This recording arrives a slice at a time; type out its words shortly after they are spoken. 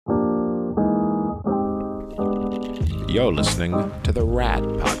You're listening to the RAD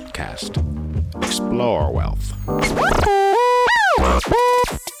Podcast. Explore wealth.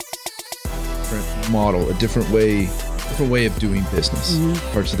 Different model, a different way of doing business.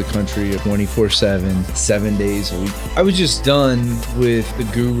 Parts of the country, 24/7, 7 days a week. I was just done with the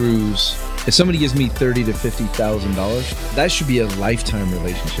gurus. If somebody gives me $30,000 to $50,000, that should be a lifetime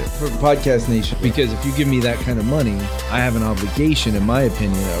relationship for Podcast Nation. Because if you give me that kind of money, I have an obligation, in my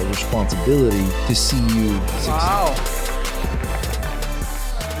opinion, a responsibility to see you succeed. Wow.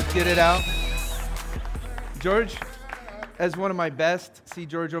 Let's get it out. George has one of my best, see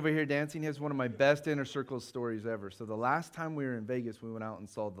George over here dancing, he has one of my best Inner Circle stories ever. So the last time we were in Vegas, we went out and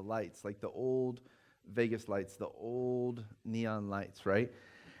saw the lights, like the old Vegas lights, the old neon lights, right?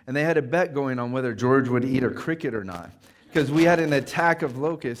 And they had a bet going on whether George would eat a cricket or not. Because we had an attack of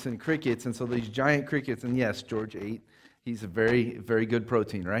locusts and crickets, and so these giant crickets, and yes, George ate. He's a very, very good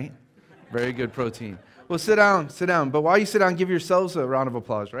protein, right? Very good protein. Well, sit down. But while you sit down, give yourselves a round of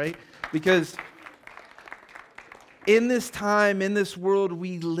applause, right? Because in this time, in this world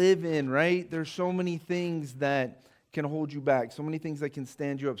we live in, right, there's so many things that can hold you back, so many things that can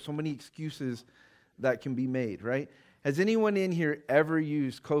stand you up, so many excuses that can be made, right? Has anyone in here ever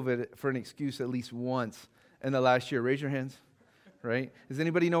used COVID for an excuse at least once in the last year? Raise your hands, right? Does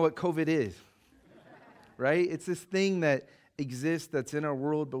anybody know what COVID is? Right? It's this thing that exists that's in our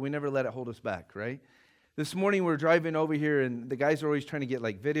world, but we never let it hold us back, right? This morning we're driving over here, and the guys are always trying to get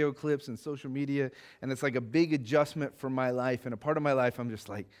like video clips and social media, and it's like a big adjustment for my life, and a part of my life I'm just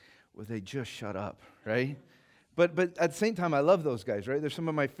like, will they just shut up, right? But at the same time, I love those guys, right? They're some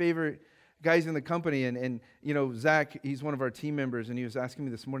of my favorite guys in the company, and you know, Zach, he's one of our team members, and he was asking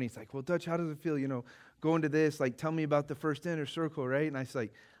me this morning, he's like, well, Dutch, how does it feel, you know, going to this, like, tell me about the first Inner Circle, right? And I was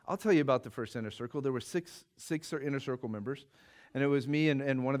like, I'll tell you about the first Inner Circle. There were six Inner Circle members, and it was me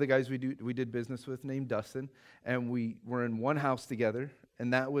and one of the guys we did business with named Dustin, and we were in one house together,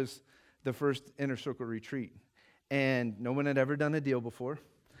 and that was the first Inner Circle retreat. And no one had ever done a deal before,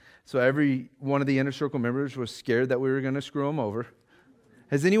 so every one of the Inner Circle members was scared that we were going to screw them over.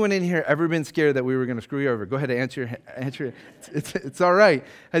 Has anyone in here ever been scared that we were going to screw you over? Go ahead and answer. It's all right.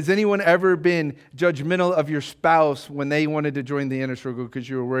 Has anyone ever been judgmental of your spouse when they wanted to join the Inner Circle because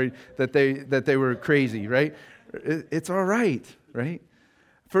you were worried that they were crazy, right? It's all right, right?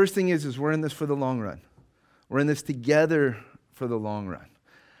 First thing is we're in this for the long run. We're in this together for the long run.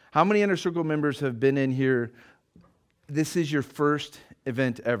 How many Inner Circle members have been in here? This is your first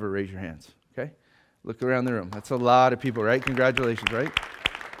event ever. Raise your hands, okay? Look around the room. That's a lot of people, right? Congratulations, right?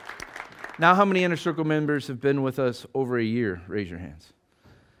 Now, how many Inner Circle members have been with us over a year? Raise your hands.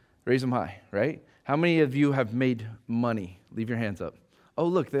 Raise them high, right? How many of you have made money? Leave your hands up. Oh,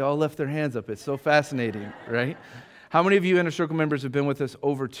 look, they all left their hands up. It's so fascinating, right? How many of you Inner Circle members have been with us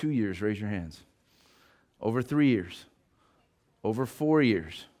over 2 years? Raise your hands. Over 3 years. Over 4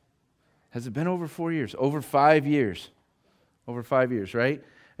 years. Has it been over 4 years? Over 5 years. Over 5 years, right?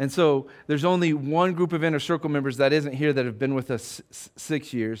 And so there's only one group of Inner Circle members that isn't here that have been with us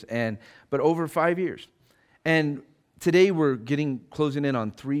 6 years, but over 5 years. And today we're closing in on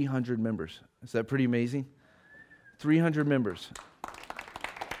 300 members. Is that pretty amazing? 300 members.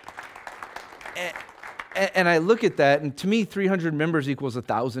 And I look at that, and to me, 300 members equals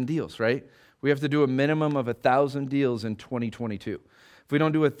 1,000 deals, right? We have to do a minimum of 1,000 deals in 2022. If we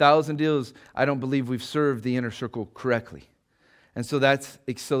don't do 1,000 deals, I don't believe we've served the Inner Circle correctly. And so that's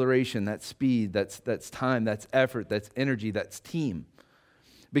acceleration, that's speed, that's time, that's effort, that's energy, that's team.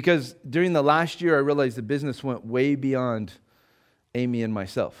 Because during the last year, I realized the business went way beyond Amy and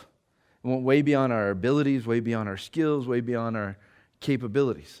myself. It went way beyond our abilities, way beyond our skills, way beyond our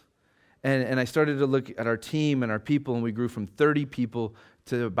capabilities. And I started to look at our team and our people, and we grew from 30 people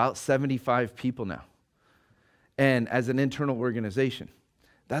to about 75 people now. And as an internal organization,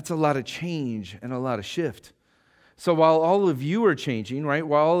 that's a lot of change and a lot of shift. So while all of you are changing, right,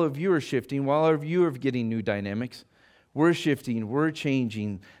 while all of you are shifting, while all of you are getting new dynamics, we're shifting, we're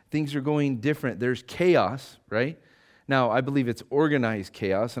changing, things are going different. There's chaos, right? Now, I believe it's organized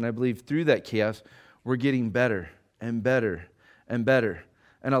chaos, and I believe through that chaos, we're getting better and better and better.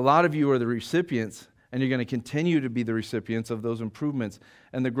 And a lot of you are the recipients, and you're going to continue to be the recipients of those improvements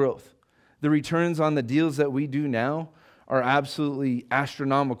and the growth. The returns on the deals that we do now are absolutely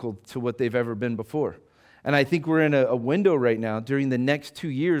astronomical to what they've ever been before. And I think we're in a window right now during the next 2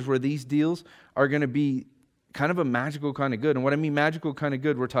 years where these deals are going to be kind of a magical kind of good. And what I mean magical kind of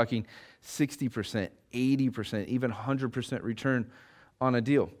good, we're talking 60%, 80%, even 100% return on a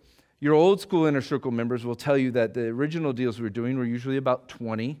deal. Your old school Inner Circle members will tell you that the original deals we were doing were usually about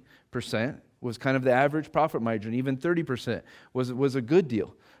 20%, was kind of the average profit margin. Even 30% was a good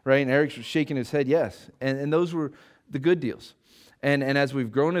deal, right? And Eric's shaking his head, yes. And those were the good deals. And as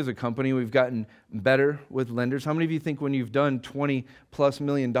we've grown as a company, we've gotten better with lenders. How many of you think when you've done $20+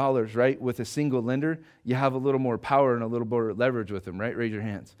 million, right, with a single lender, you have a little more power and a little more leverage with them, right? Raise your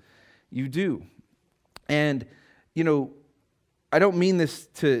hands. You do. And, I don't mean this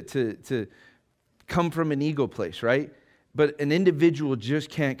to come from an ego place, right? But an individual just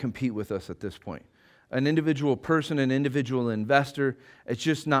can't compete with us at this point. An individual person, an individual investor, it's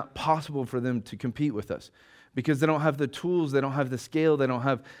just not possible for them to compete with us because they don't have the tools, they don't have the scale, they don't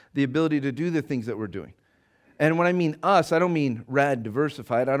have the ability to do the things that we're doing. And when I mean us, I don't mean Rad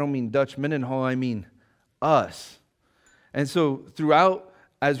Diversified, I don't mean Dutch Mendenhall, I mean us. And so throughout,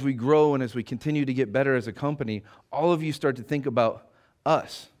 as we grow and as we continue to get better as a company, all of you start to think about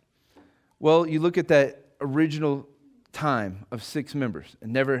us. Well, you look at that original time of 6 members,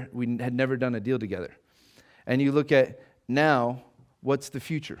 and we had never done a deal together. And you look at now, what's the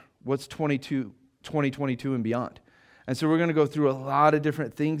future? What's 2022 and beyond? And so we're going to go through a lot of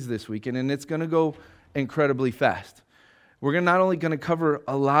different things this weekend, and it's going to go incredibly fast. We're not only going to cover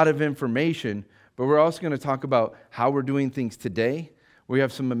a lot of information, but we're also going to talk about how we're doing things today. We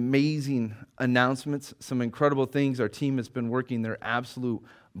have some amazing announcements, some incredible things. Our team has been working their absolute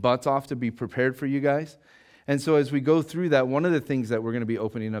butts off to be prepared for you guys. And so as we go through that, one of the things that we're going to be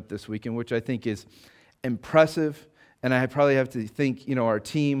opening up this weekend, which I think is impressive, and I probably have to thank our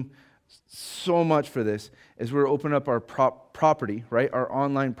team so much for this, is we're opening up our property, right? Our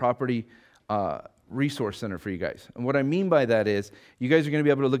online property resource center for you guys. And what I mean by that is you guys are going to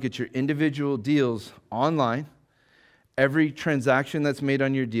be able to look at your individual deals online, every transaction that's made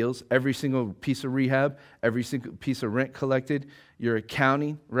on your deals, every single piece of rehab, every single piece of rent collected, your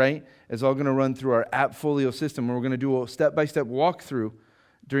accounting, right, is all going to run through our AppFolio system. And we're going to do a step-by-step walkthrough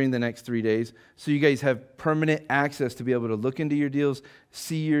during the next 3 days so you guys have permanent access to be able to look into your deals,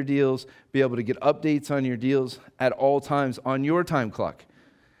 see your deals, be able to get updates on your deals at all times on your time clock.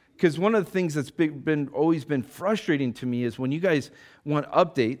 Because one of the things that's always been frustrating to me is when you guys want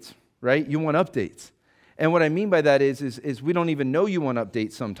updates, right, you want updates. And what I mean by that is we don't even know you want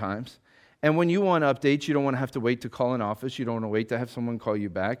updates sometimes. And when you want updates, you don't want to have to wait to call an office. You don't want to wait to have someone call you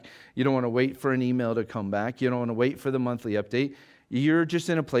back. You don't want to wait for an email to come back. You don't want to wait for the monthly update. You're just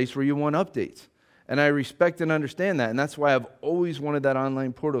in a place where you want updates. And I respect and understand that. And that's why I've always wanted that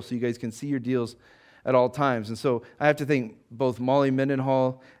online portal so you guys can see your deals at all times. And so I have to thank both Molly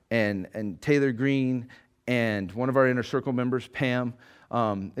Mendenhall and Taylor Green and one of our Inner Circle members, Pam.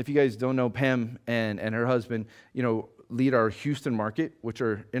 If you guys don't know, Pam and her husband, lead our Houston market, which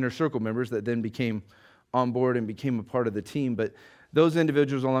are Inner Circle members that then became on board and became a part of the team. But those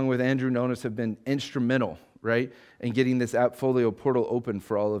individuals, along with Andrew Nonis, have been instrumental, right, in getting this AppFolio portal open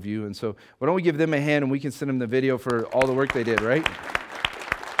for all of you. And so why don't we give them a hand and we can send them the video for all the work they did, right?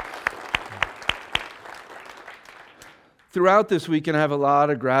 Throughout this weekend, I have a lot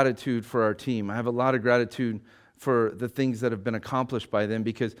of gratitude for our team. I have a lot of gratitude for the things that have been accomplished by them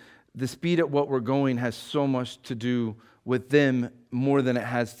because the speed at what we're going has so much to do with them more than it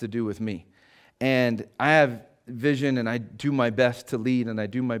has to do with me. And I have vision and I do my best to lead and I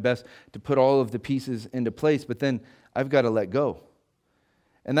do my best to put all of the pieces into place, but then I've got to let go.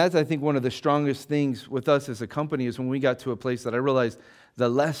 And that's, I think, one of the strongest things with us as a company is when we got to a place that I realized the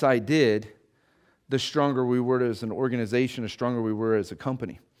less I did, the stronger we were as an organization, the stronger we were as a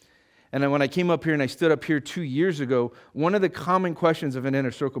company. And then when I came up here and I stood up here 2 years ago, one of the common questions of an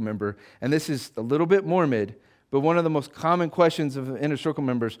Inner Circle member, and this is a little bit morbid, but one of the most common questions of Inner Circle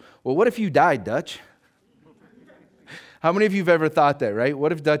members, well, what if you died, Dutch? How many of you have ever thought that, right?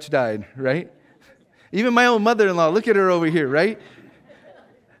 What if Dutch died, right? Even my own mother-in-law, look at her over here, right?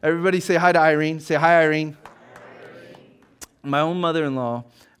 Everybody say hi to Irene. Say hi, Irene. My own mother-in-law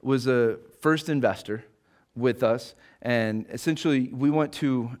was a first investor with us. And essentially, we went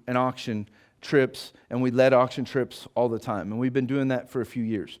to an auction trips, and we led auction trips all the time. And we've been doing that for a few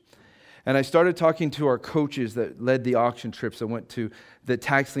years. And I started talking to our coaches that led the auction trips. I went to the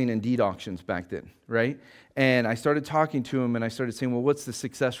tax lien and deed auctions back then, right? And I started talking to them, and I started saying, well, what's the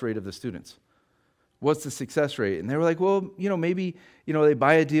success rate of the students? What's the success rate? And they were like, well, maybe, they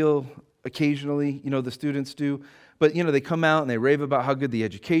buy a deal occasionally, the students do. But, they come out and they rave about how good the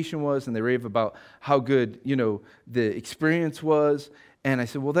education was and they rave about how good, the experience was. And I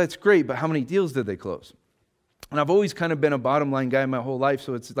said, well, that's great, but how many deals did they close? And I've always kind of been a bottom line guy my whole life,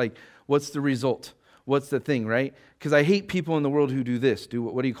 so it's like, what's the result? What's the thing, right? Because I hate people in the world who do this.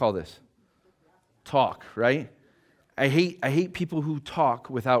 What do you call this? Talk, right? I hate people who talk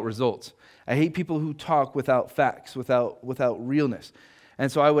without results. I hate people who talk without facts, without realness.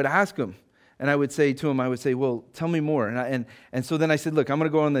 And so I would ask them, And I would say to him, well, tell me more. And so then I said, look, I'm going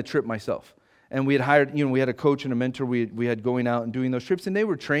to go on the trip myself. And we had hired, we had a coach and a mentor we had going out and doing those trips, and they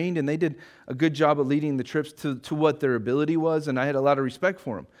were trained, and they did a good job of leading the trips to what their ability was, and I had a lot of respect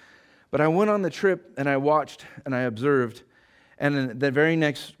for them. But I went on the trip, and I watched, and I observed, and then the very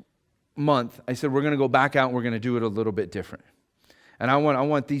next month, I said, we're going to go back out, and we're going to do it a little bit different. And I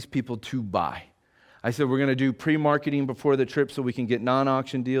want these people to buy. I said, we're going to do pre-marketing before the trip so we can get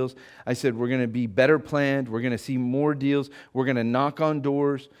non-auction deals. I said, we're going to be better planned. We're going to see more deals. We're going to knock on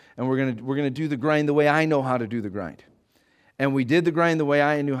doors, and we're going to do the grind the way I know how to do the grind. And we did the grind the way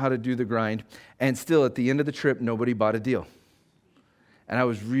I knew how to do the grind, and still at the end of the trip, nobody bought a deal. And I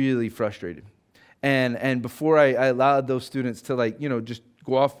was really frustrated. And before I allowed those students to just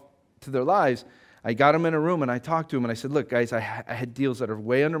go off to their lives, I got them in a room, and I talked to them, and I said, look, guys, I had deals that are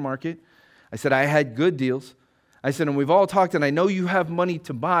way under market. I said, I had good deals. I said, and we've all talked, and I know you have money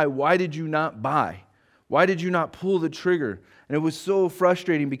to buy. Why did you not buy? Why did you not pull the trigger? And it was so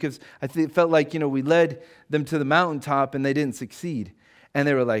frustrating because it felt like, we led them to the mountaintop and they didn't succeed. And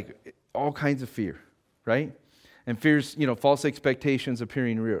they were like, all kinds of fear, right? And fears, false expectations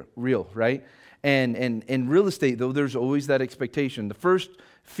appearing real, right? And in real estate, though, there's always that expectation. The first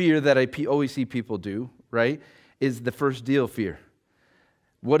fear that I always see people do, right, is the first deal fear.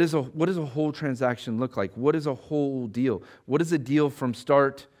 What does a whole transaction look like? What is a whole deal? What is a deal from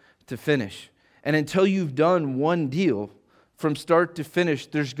start to finish? And until you've done one deal from start to finish,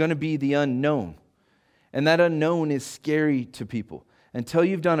 there's going to be the unknown. And that unknown is scary to people. Until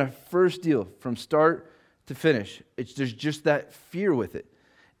you've done a first deal from start to finish, there's just that fear with it.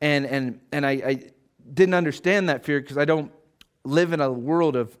 And I didn't understand that fear because I don't live in a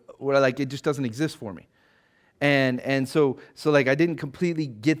world of where it just doesn't exist for me. And so I didn't completely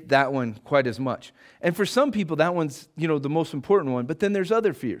get that one quite as much. And for some people, that one's, the most important one, but then there's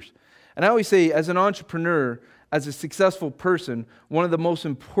other fears. And I always say, as an entrepreneur, as a successful person, one of the most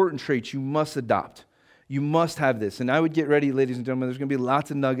important traits you must adopt. You must have this. And I would get ready, ladies and gentlemen, there's going to be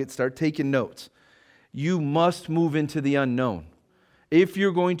lots of nuggets. Start taking notes. You must move into the unknown. If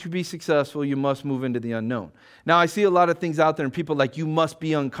you're going to be successful, you must move into the unknown. Now, I see a lot of things out there and people you must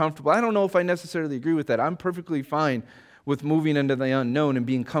be uncomfortable. I don't know if I necessarily agree with that. I'm perfectly fine with moving into the unknown and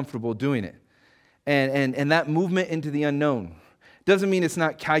being comfortable doing it. And that movement into the unknown doesn't mean it's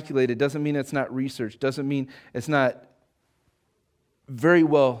not calculated, doesn't mean it's not researched, doesn't mean it's not very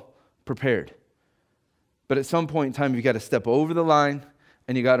well prepared. But at some point in time, you've got to step over the line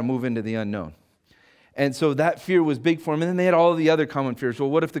and you got to move into the unknown. And so that fear was big for them. And then they had all the other common fears. Well,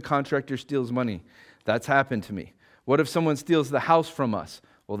 what if the contractor steals money? That's happened to me. What if someone steals the house from us?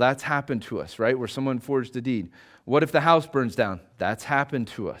 Well, that's happened to us, right? Where someone forged a deed. What if the house burns down? That's happened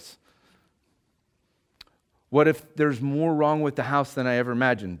to us. What if there's more wrong with the house than I ever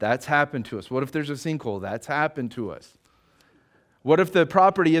imagined? That's happened to us. What if there's a sinkhole? That's happened to us. What if the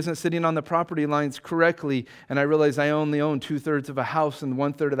property isn't sitting on the property lines correctly and I realize I only own 2/3 of a house and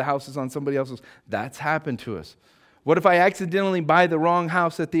 1/3 of the house is on somebody else's? That's happened to us. What if I accidentally buy the wrong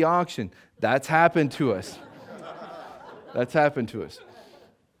house at the auction? That's happened to us. That's happened to us.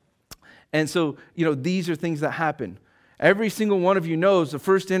 And so, these are things that happen. Every single one of you knows the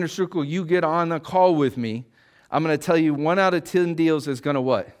first inner circle you get on a call with me, I'm going to tell you 1 out of 10 deals is going to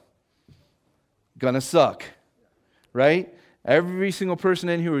what? Going to suck, right? Every single person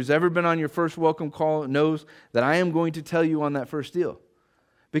in here who's ever been on your first welcome call knows that I am going to tell you on that first deal.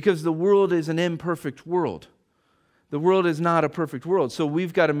 Because the world is an imperfect world. The world is not a perfect world. So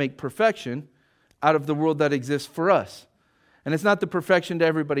we've got to make perfection out of the world that exists for us. And it's not the perfection to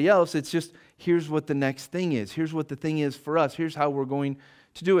everybody else. It's just, here's what the next thing is. Here's what the thing is for us. Here's how we're going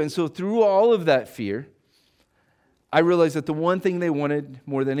to do it. And so through all of that fear, I realized that the one thing they wanted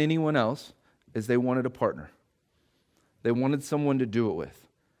more than anyone else is they wanted a partner. They wanted someone to do it with.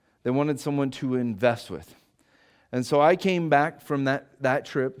 They wanted someone to invest with. And so I came back from that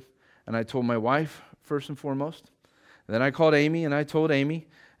trip, and I told my wife, first and foremost. And then I called Amy, and I told Amy.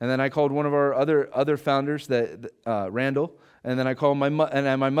 And then I called one of our other founders, Randall. And then I called my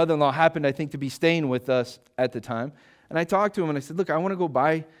mother-in-law happened, I think, to be staying with us at the time. And I talked to him, and I said, look, I want to go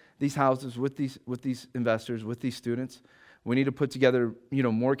buy these houses with these investors, with these students. We need to put together,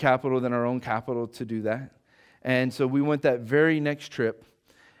 more capital than our own capital to do that. And so we went that very next trip,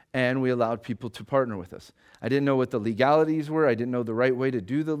 and we allowed people to partner with us. I didn't know what the legalities were. I didn't know the right way to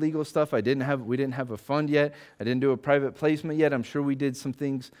do the legal stuff. We didn't have a fund yet. I didn't do a private placement yet. I'm sure we did some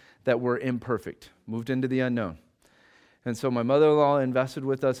things that were imperfect, moved into the unknown. And so my mother-in-law invested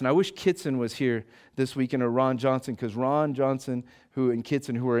with us, and I wish Kitson was here this weekend, or Ron Johnson, because Ron Johnson and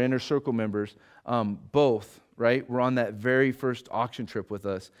Kitson, who are Inner Circle members, both, right, were on that very first auction trip with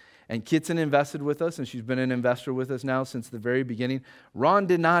us. And Kitson invested with us, and she's been an investor with us now since the very beginning. Ron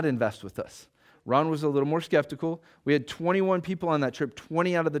did not invest with us. Ron was a little more skeptical. We had 21 people on that trip.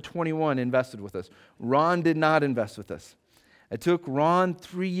 20 out of the 21 invested with us. Ron did not invest with us. It took Ron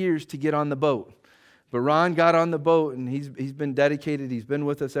 3 years to get on the boat. But Ron got on the boat, and he's been dedicated. He's been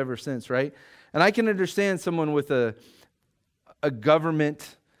with us ever since, right? And I can understand someone with a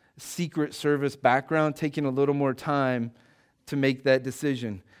government Secret Service background taking a little more time to make that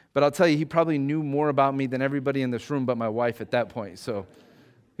decision. But I'll tell you, he probably knew more about me than everybody in this room but my wife at that point. So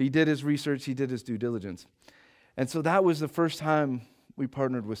he did his research. He did his due diligence. And so that was the first time we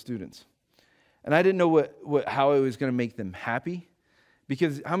partnered with students. And I didn't know how I was going to make them happy.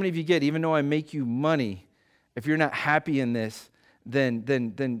 Because how many of you get, even though I make you money, if you're not happy in this, then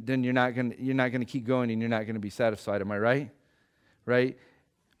you're not gonna keep going and you're not gonna be satisfied. Am I right? Right?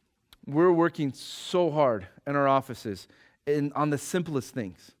 We're working so hard in our offices on the simplest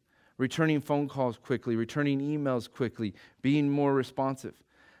things. Returning phone calls quickly, returning emails quickly, being more responsive.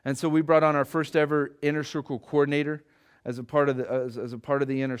 And so we brought on our first ever Inner Circle coordinator as a part of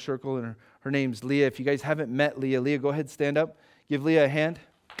the Inner Circle, and her name's Leah. If you guys haven't met Leah, go ahead, stand up. Give Leah a hand.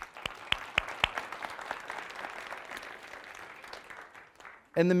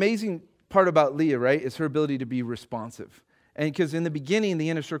 And the amazing part about Leah, right, is her ability to be responsive. And because in the beginning, the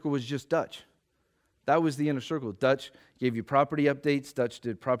Inner Circle was just Dutch. That was the Inner Circle. Dutch gave you property updates. Dutch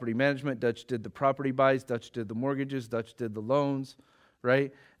did property management. Dutch did the property buys. Dutch did the mortgages. Dutch did the loans,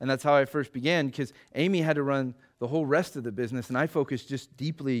 right? And that's how I first began, because Amy had to run the whole rest of the business, and I focused just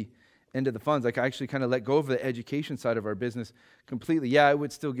deeply into the funds. Like, I actually kind of let go of the education side of our business completely. Yeah, I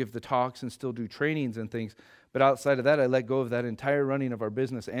would still give the talks and still do trainings and things, but outside of that, I let go of that entire running of our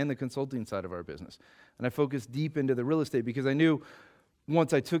business and the consulting side of our business. And I focused deep into the real estate, because I knew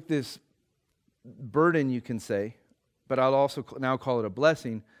once I took this burden, you can say, but I'll also now call it a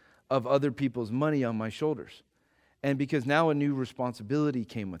blessing, of other people's money on my shoulders. And because now a new responsibility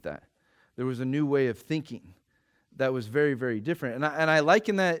came with that. There was a new way of thinking that was very, very different. And I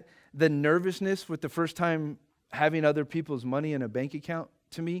liken that, the nervousness with the first time having other people's money in a bank account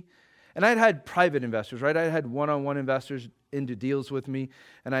to me. And I'd had private investors, right? I had one-on-one investors into deals with me,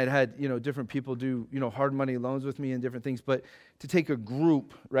 and I'd had, different people do, hard money loans with me and different things. But to take a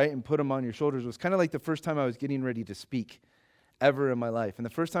group, right, and put them on your shoulders was kind of like the first time I was getting ready to speak ever in my life. And the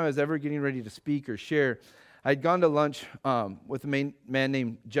first time I was ever getting ready to speak or share, I'd gone to lunch with a man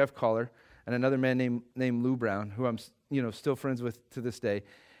named Jeff Collar and another man named Lou Brown, who I'm, still friends with to this day.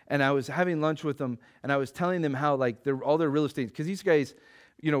 And I was having lunch with them, and I was telling them how, like, all their real estate, because these guys,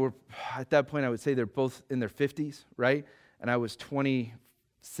 were, at that point, I would say they're both in their 50s, right? And I was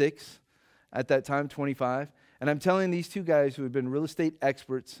 26 at that time, 25. And I'm telling these two guys who had been real estate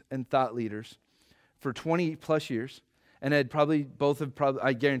experts and thought leaders for 20 plus years, and I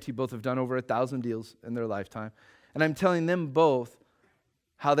guarantee both have done over 1,000 deals in their lifetime. And I'm telling them both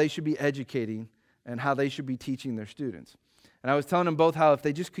how they should be educating and how they should be teaching their students. And I was telling them both how if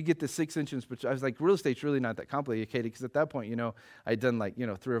they just could get the 6 inches, but I was like, real estate's really not that complicated, because at that point, I'd done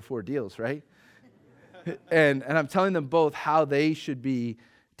 3 or 4 deals, right? and I'm telling them both how they should be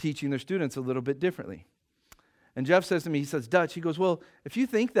teaching their students a little bit differently. And Jeff says to me, he says, Dutch, he goes, well, if you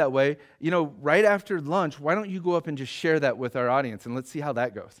think that way, right after lunch, why don't you go up and just share that with our audience, and let's see how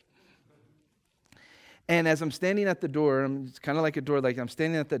that goes. And as I'm standing at the door, it's kind of like a door, like I'm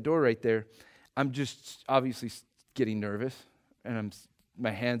standing at that door right there, I'm just obviously getting nervous. And my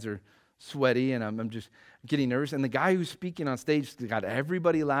hands are sweaty, and I'm just getting nervous. And the guy who's speaking on stage got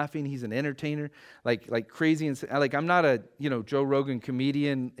everybody laughing. He's an entertainer, like crazy. And like, I'm not a Joe Rogan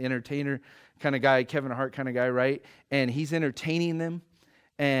comedian, entertainer kind of guy, Kevin Hart kind of guy, right? And he's entertaining them,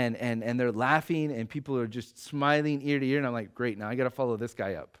 and they're laughing, and people are just smiling ear to ear. And I'm like, great, now I got to follow this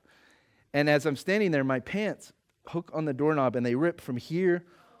guy up. And as I'm standing there, my pants hook on the doorknob, and they rip from here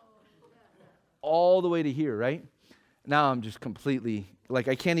all the way to here, right? Now I'm just completely, like,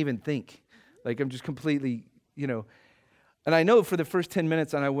 I can't even think. Like, I'm just completely, And I know for the first 10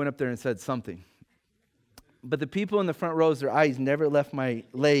 minutes, and I went up there and said something. But the people in the front rows, their eyes never left my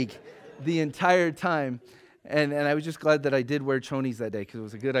leg the entire time. And I was just glad that I did wear chonies that day, because it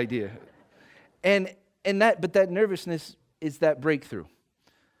was a good idea. But that nervousness is that breakthrough.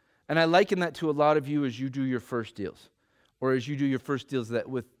 And I liken that to a lot of you as you do your first deals, or as you do your first deals that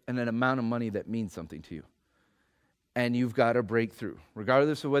with an amount of money that means something to you. And you've got to break through.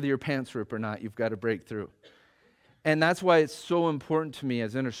 Regardless of whether your pants rip or not, you've got to break through. And that's why it's so important to me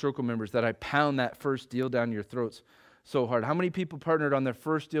as Inner Circle members that I pound that first deal down your throats so hard. How many people partnered on their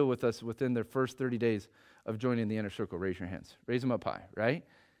first deal with us within their first 30 days of joining the Inner Circle? Raise your hands. Raise them up high, right?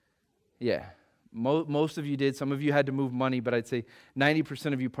 Yeah. Most of you did. Some of you had to move money, but I'd say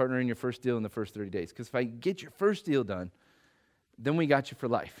 90% of you partner in your first deal in the first 30 days. Because if I get your first deal done, then we got you for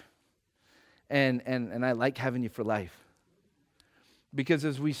life. And I like having you for life. Because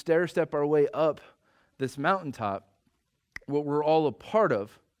as we stair-step our way up this mountaintop, what we're all a part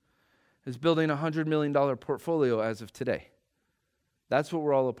of is building a $100 million portfolio as of today. That's what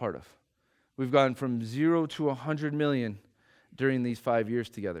we're all a part of. We've gone from 0 to 100 million during these 5 years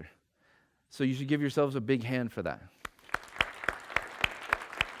together. So you should give yourselves a big hand for that.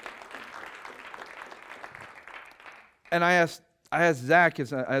 And I asked Zach as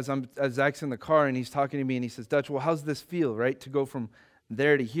Zach's in the car and he's talking to me and he says, Dutch, well, how's this feel, right, to go from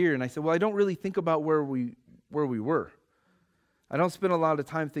there to here? And I said, well, I don't really think about where we were. I don't spend a lot of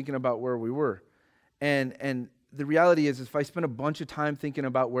time thinking about where we were. And the reality is if I spend a bunch of time thinking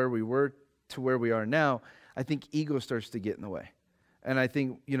about where we were to where we are now, I think ego starts to get in the way. And I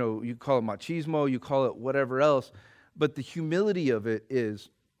think, you call it machismo, you call it whatever else, but the humility of it is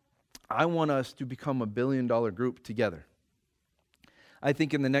I want us to become a $1 billion group together. I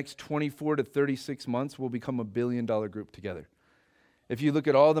think in the next 24 to 36 months, we'll become a $1 billion group together. If you look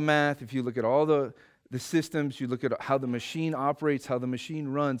at all the math, if you look at all the systems, you look at how the machine operates, how the machine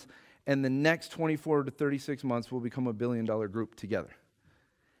runs, and the next 24 to 36 months, we'll become a $1 billion group together.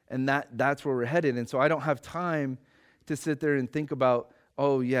 And that's where we're headed. And so I don't have time to sit there and think about,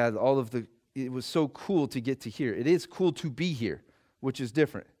 it was so cool to get to here. It is cool to be here, which is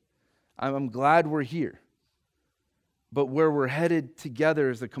different. I'm glad we're here. But where we're headed together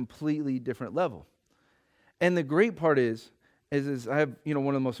is a completely different level. And the great part is I have, one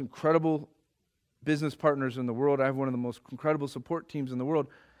of the most incredible business partners in the world. I have one of the most incredible support teams in the world.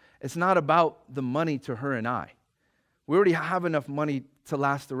 It's not about the money to her and I. We already have enough money to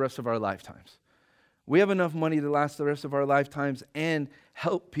last the rest of our lifetimes. We have enough money to last the rest of our lifetimes and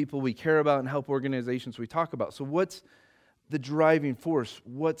help people we care about and help organizations we talk about. So what's the driving force?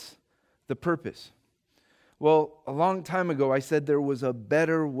 What's the purpose? Well, a long time ago, I said there was a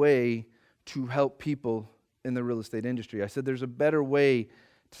better way to help people in the real estate industry. I said there's a better way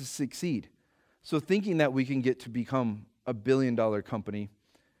to succeed. So thinking that we can get to become a $1 billion company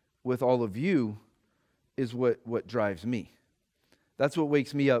with all of you is what drives me. That's what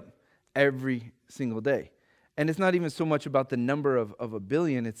wakes me up every single day. And it's not even so much about the number of a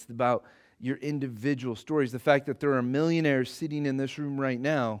billion, it's about your individual stories. The fact that there are millionaires sitting in this room right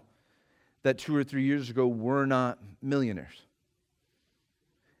now that 2 or 3 years ago were not millionaires.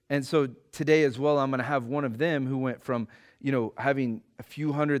 And so today as well, I'm going to have one of them who went from, having a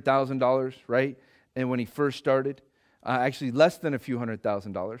few $100,000, right? And when he first started, actually less than a few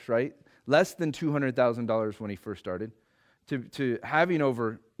 $100,000, right? Less than $200,000 when he first started, to having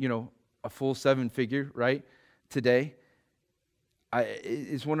over, a full 7-figure, right? Today,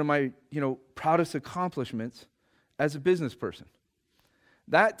 is one of my, proudest accomplishments as a business person.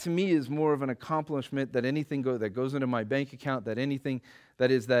 That to me is more of an accomplishment that anything that goes into my bank account, that anything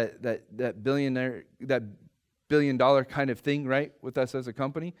that is that $1 billion kind of thing, right, with us as a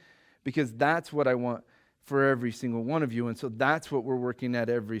company, because that's what I want for every single one of you. And so that's what we're working at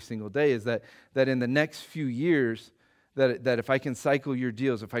every single day, is that in the next few years, that if I can cycle your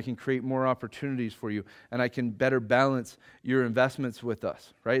deals, if I can create more opportunities for you, and I can better balance your investments with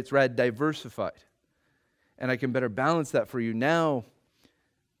us, right? It's RAD diversified. And I can better balance that for you. Now,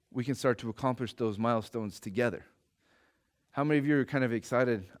 we can start to accomplish those milestones together. How many of you are kind of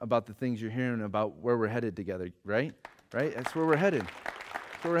excited about the things you're hearing about where we're headed together, right? Right? That's where we're headed.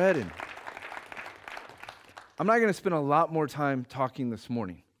 That's where we're headed. I'm not going to spend a lot more time talking this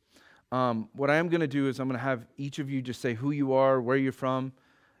morning. What I am going to do is I'm going to have each of you just say who you are, where you're from,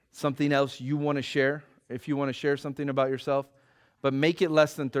 something else you want to share, if you want to share something about yourself, but make it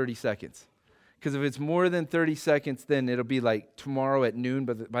less than 30 seconds. Because if it's more than 30 seconds, then it'll be like tomorrow at noon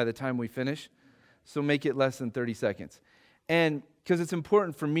by the time we finish. So make it less than 30 seconds. And because it's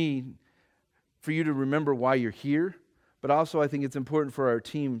important for you to remember why you're here, but also I think it's important for our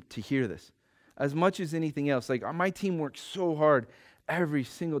team to hear this. As much as anything else, my team works so hard every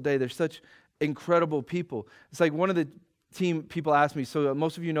single day. They're such incredible people. It's like one of the team people ask me, so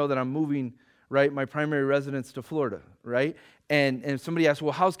most of you know that I'm moving, right, my primary residence to Florida, right? And somebody asked,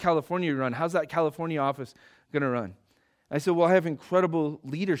 well, how's California run? How's that California office going to run? I said, well, I have incredible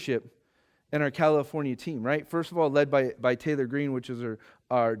leadership in our California team, right? First of all, led by Taylor Green, which is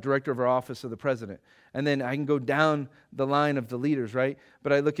our director of our office of the president. And then I can go down the line of the leaders, right?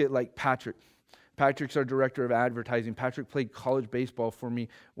 But I look at Patrick. Patrick's our director of advertising. Patrick played college baseball for me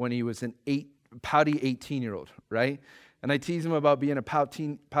when he was an pouty 18-year-old, right? And I tease him about being a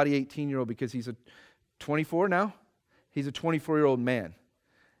pouty 18-year-old because he's a 24 now. He's a 24-year-old man.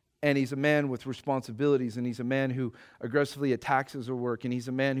 And he's a man with responsibilities, and he's a man who aggressively attacks his work, and he's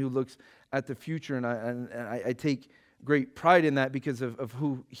a man who looks at the future, and I take great pride in that because of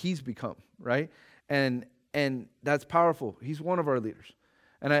who he's become, right? And that's powerful. He's one of our leaders.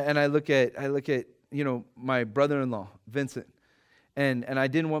 And I look at my brother-in-law, Vincent, and I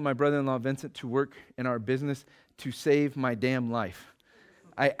didn't want my brother-in-law, Vincent, to work in our business to save my damn life.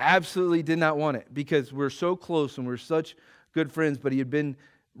 I absolutely did not want it because we're so close and we're such good friends, but he had been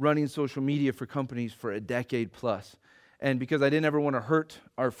running social media for companies for a decade plus. And because I didn't ever want to hurt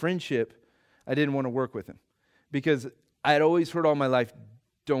our friendship, I didn't want to work with him. Because I had always heard all my life,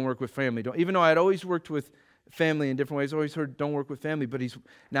 don't work with family. Even though I had always worked with family in different ways, I always heard, don't work with family. But he's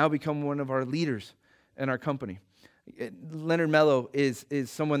now become one of our leaders in our company. Leonard Mello is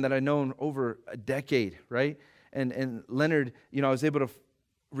someone that I've known over a decade, right? And Leonard, I was able to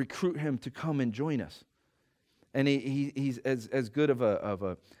recruit him to come and join us. And he's as good of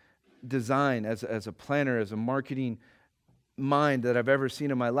a design, as a planner, as a marketing mind that I've ever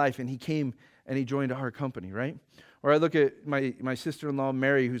seen in my life. And he came and he joined our company, right? Or I look at my sister-in-law,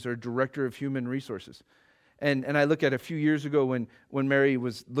 Mary, who's our director of human resources. And I look at a few years ago when Mary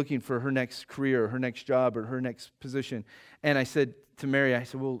was looking for her next career, or her next job, or her next position. And I said to Mary,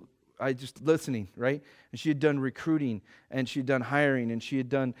 well, I just listening, right? And she had done recruiting, and she had done hiring, and she had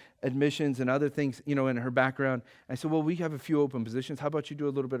done admissions and other things, in her background. I said, well, we have a few open positions. How about you do a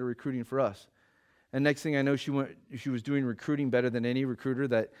little bit of recruiting for us? And next thing I know, she was doing recruiting better than any recruiter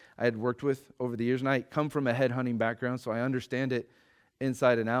that I had worked with over the years. And I come from a headhunting background, so I understand it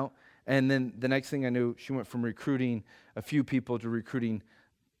inside and out. And then the next thing I knew, she went from recruiting a few people to recruiting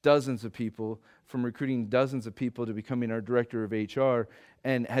dozens of people, from recruiting dozens of people to becoming our director of HR,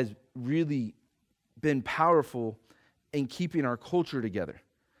 and has really been powerful in keeping our culture together.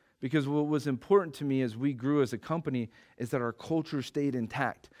 Because what was important to me as we grew as a company is that our culture stayed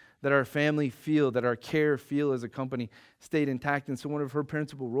intact, that our family feel, that our care feel as a company stayed intact. And so one of her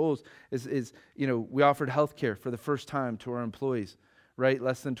principal roles is we offered health care for the first time to our employees, right?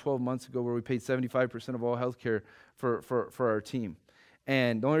 Less than 12 months ago, where we paid 75% of all health care for our team.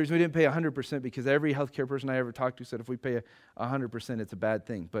 And the only reason we didn't pay 100% because every healthcare person I ever talked to said if we pay 100%, it's a bad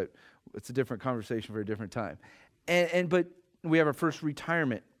thing. But it's a different conversation for a different time. But we have our first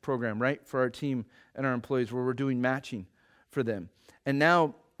retirement program, right, for our team and our employees, where we're doing matching for them. And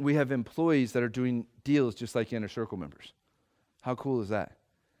now we have employees that are doing deals just like Inner Circle members. How cool is that?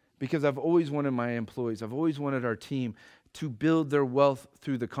 Because I've always wanted my employees, I've always wanted our team to build their wealth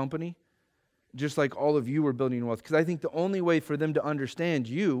through the company, just like all of you are building wealth. Because I think the only way for them to understand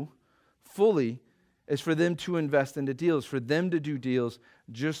you fully is for them to invest into deals, for them to do deals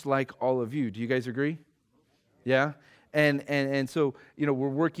just like all of you. Do you guys agree? Yeah? And so, we're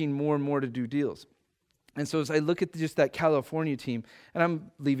working more and more to do deals. And so as I look at just that California team, and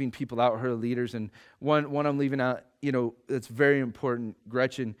I'm leaving people out, her leaders, and one I'm leaving out, that's very important.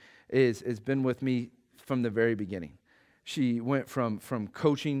 Gretchen has been with me from the very beginning. She went from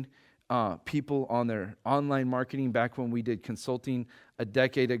coaching people on their online marketing back when we did consulting a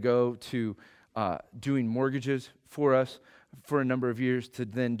decade ago to doing mortgages for us for a number of years, to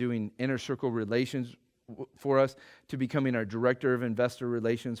then doing Inner Circle relations for us, to becoming our director of investor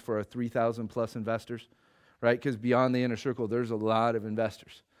relations for our 3,000 plus investors, right? Because beyond the Inner Circle, there's a lot of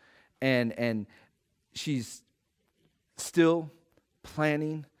investors. And she's still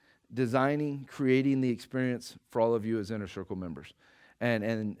planning, designing, creating the experience for all of you as Inner Circle members.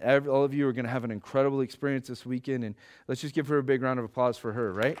 And all of you are going to have an incredible experience this weekend. And let's just give her a big round of applause for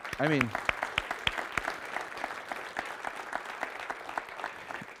her, right? I mean,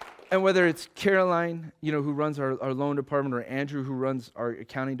 and whether it's Caroline, who runs our loan department, or Andrew, who runs our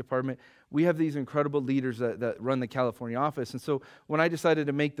accounting department, we have these incredible leaders that run the California office. And so when I decided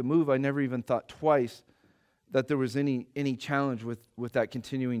to make the move, I never even thought twice that there was any challenge with that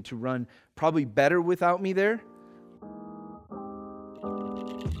continuing to run probably better without me there.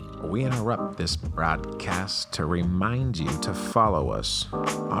 We interrupt this broadcast to remind you to follow us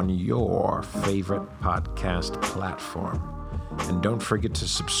on your favorite podcast platform. And don't forget to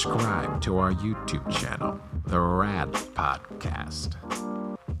subscribe to our YouTube channel, The Rad Podcast.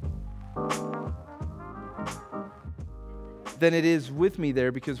 Than it is with me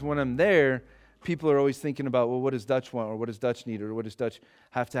there, because when I'm there, people are always thinking about, well, what does Dutch want, or what does Dutch need, or what does Dutch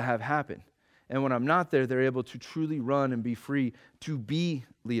have to have happen? And when I'm not there, they're able to truly run and be free to be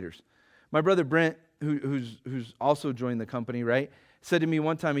leaders. My brother Brent, who's also joined the company, right, said to me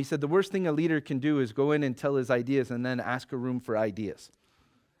one time, he said, the worst thing a leader can do is go in and tell his ideas and then ask a room for ideas.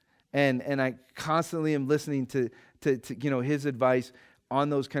 And I constantly am listening to his advice on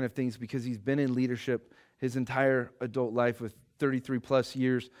those kind of things, because he's been in leadership his entire adult life with 33 plus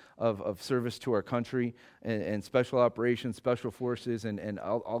years of service to our country and special operations, special forces, and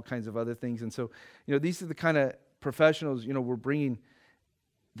all kinds of other things. And so, these are the kind of professionals, we're bringing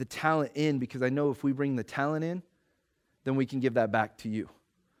the talent in, because I know if we bring the talent in, then we can give that back to you.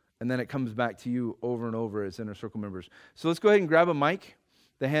 And then it comes back to you over and over as Inner Circle members. So let's go ahead and grab a mic,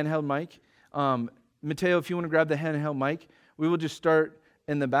 the handheld mic. Mateo, if you want to grab the handheld mic, we will just start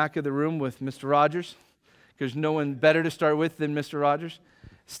in the back of the room with Mr. Rogers, because no one better to start with than Mr. Rogers.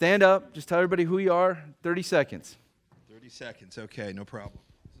 Stand up, just tell everybody who you are, 30 seconds. 30 seconds, okay, no problem.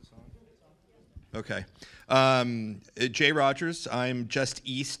 Okay. Jay Rogers, I'm just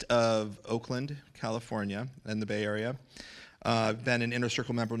east of Oakland, California, in the Bay Area. I've been an Inner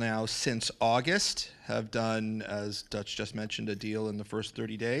Circle member now since August. Have done, as Dutch just mentioned, a deal in the first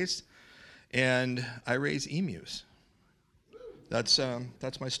 30 days. And I raise emus. That's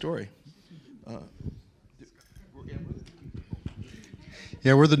my story.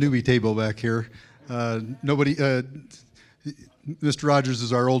 Yeah, we're the newbie table back here. Mr. Rogers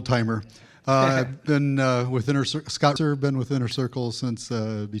is our old timer. I've been with Inner Circle. Scott, sir, been with Inner Circle since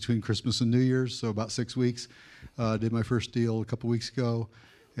between Christmas and New Year's, so about 6 weeks. Did my first deal a couple weeks ago,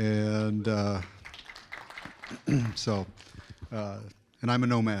 and and I'm a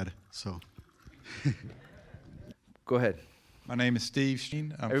nomad. So, go ahead. My name is Steve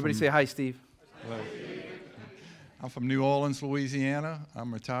Sheen. Everybody say hi, Steve. Hello. I'm from New Orleans, Louisiana.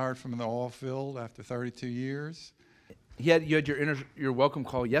 I'm retired from the oil field after 32 years. You had your welcome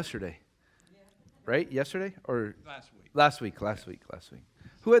call yesterday, right? Yesterday or Last week. Last week.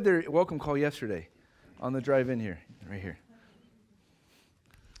 Who had their welcome call yesterday on the drive in here? Right here.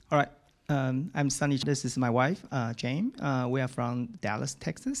 All right. I'm Sunny. This is my wife, Jane. We are from Dallas,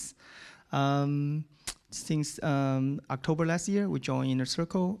 Texas. Since October last year, we joined Inner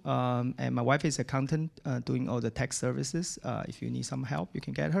Circle, and my wife is an accountant doing all the tax services. If you need some help, you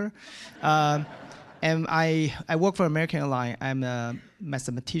can get her. And I work for American Airlines. I'm a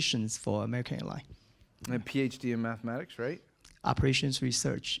mathematician for American Airlines. And a PhD in mathematics, right? Operations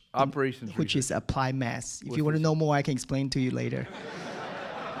research. Which is applied math. If you want to know more, I can explain to you later.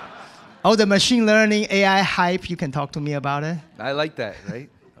 All the machine learning, AI hype, you can talk to me about it. I like that, right?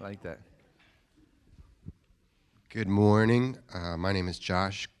 I like that. Good morning. My name is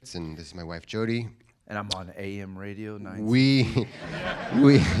Josh, and this is my wife, Jody. And I'm on AM radio 9.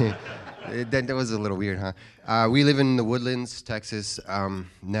 That was a little weird, huh? We live in the Woodlands, Texas.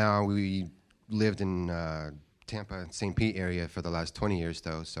 Now we lived in Tampa, St. Pete area for the last 20 years,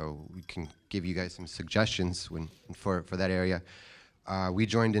 though, so we can give you guys some suggestions for that area. We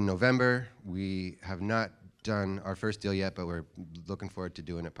joined in November. We have not done our first deal yet, but we're looking forward to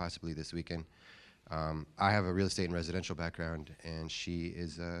doing it possibly this weekend. I have a real estate and residential background, and she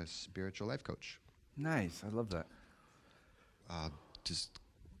is a spiritual life coach. Nice. I love that. Just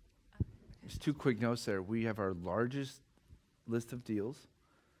 2 quick notes there. We have our largest list of deals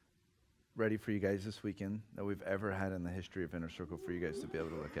ready for you guys this weekend that we've ever had in the history of Inner Circle for you guys to be able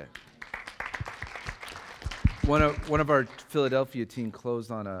to look at. One of our Philadelphia team closed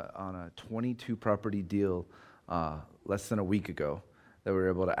on a 22 property deal less than a week ago that we were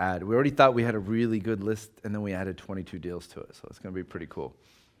able to add. We already thought we had a really good list, and then we added 22 deals to it, so it's going to be pretty cool.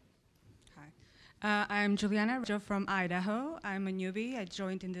 Hi. I'm Juliana from Idaho. I'm a newbie. I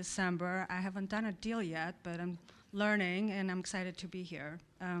joined in December. I haven't done a deal yet, but I'm learning, and I'm excited to be here.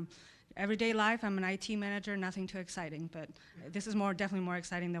 Everyday life, I'm an IT manager, nothing too exciting, but this is definitely more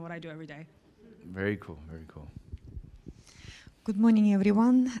exciting than what I do every day. Very cool, very cool. Good morning,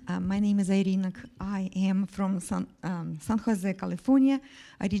 everyone. My name is Irina. I am from San Jose, California,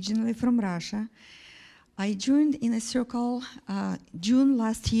 originally from Russia. I joined Inner Circle June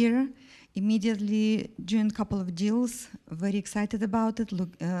last year. Immediately joined a couple of deals. Very excited about it.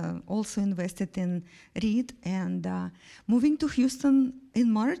 Also invested in REIT and moving to Houston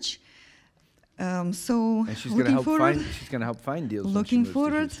in March. And she's going to help find deals. Looking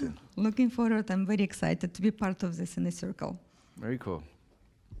forward. I'm very excited to be part of this Inner Circle. Very cool.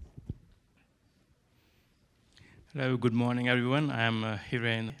 Hello, good morning, everyone. I'm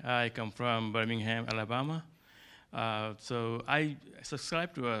Hiren. I come from Birmingham, Alabama. So I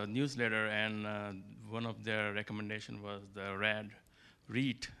subscribed to a newsletter, and one of their recommendations was the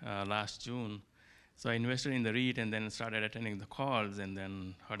REIT last June. So I invested in the REIT and then started attending the calls and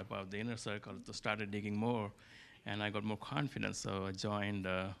then heard about the Inner Circle, so started digging more, and I got more confidence, so I joined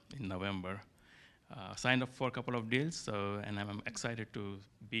in November. Signed up for a couple of deals, and I'm excited to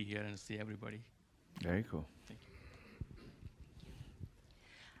be here and see everybody. Very cool. Thank you.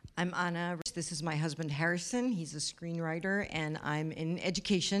 I'm Anna. This is my husband, Harrison. He's a screenwriter, and I'm in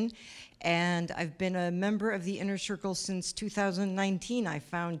education. And I've been a member of the Inner Circle since 2019. I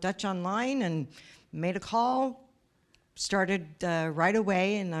found Dutch online and made a call, started right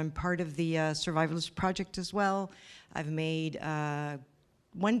away, and I'm part of the Survivalist Project as well. I've made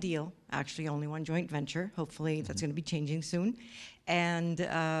one deal, actually only one joint venture. Hopefully that's going to be changing soon. And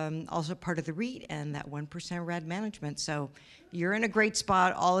also part of the REIT and that 1% RAD management. So you're in a great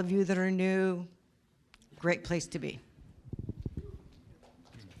spot. All of you that are new, great place to be.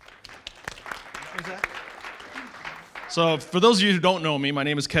 So for those of you who don't know me, my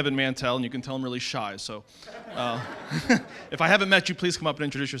name is Kevin Mantell, and you can tell I'm really shy. So if I haven't met you, please come up and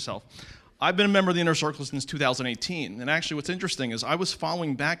introduce yourself. I've been a member of the Inner Circle since 2018. And actually what's interesting is I was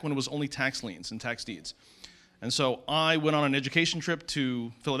following back when it was only tax liens and tax deeds. And so I went on an education trip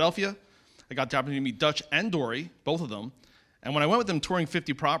to Philadelphia. I got the opportunity to meet Dutch and Dory, both of them. And when I went with them touring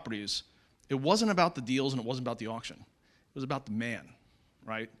 50 properties, it wasn't about the deals and it wasn't about the auction. It was about the man,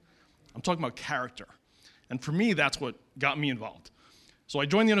 right? I'm talking about character. And for me, that's what got me involved. So I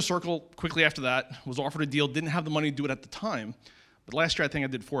joined the Inner Circle quickly after that, was offered a deal, didn't have the money to do it at the time. But last year, I think I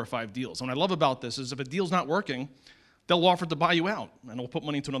did 4 or 5 deals. And what I love about this is if a deal's not working, they'll offer to buy you out, and they'll put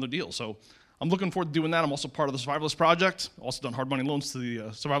money into another deal. So I'm looking forward to doing that. I'm also part of the Survivalist Project. Also done hard money loans to the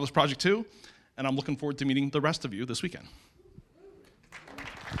Survivalist Project too. And I'm looking forward to meeting the rest of you this weekend.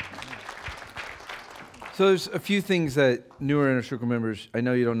 So there's a few things that newer Inner Circle members, I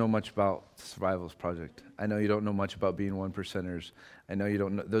know you don't know much about the Survivalist Project. I know you don't know much about being 1%ers. I know you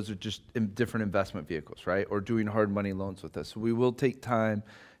don't know, those are just different investment vehicles, right? Or doing hard money loans with us. So we will take time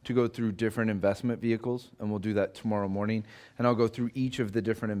to go through different investment vehicles, and we'll do that tomorrow morning. And I'll go through each of the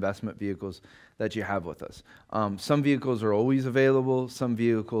different investment vehicles that you have with us. Some vehicles are always available. Some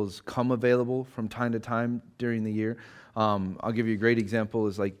vehicles come available from time to time during the year. I'll give you a great example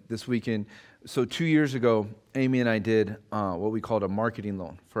is like this weekend. So 2 years ago, Amy and I did what we called a marketing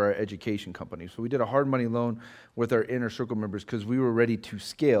loan for our education company. So we did a hard money loan with our Inner Circle members because we were ready to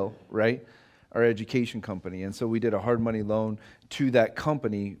scale, right, our education company. And so we did a hard money loan to that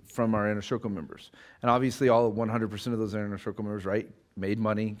company from our Inner Circle members. And obviously all 100% of those Inner Circle members, right, made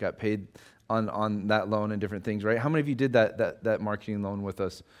money, got paid on that loan and different things, right? How many of you did that marketing loan with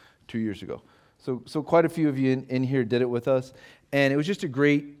us 2 years ago? So quite a few of you in here did it with us, and it was just a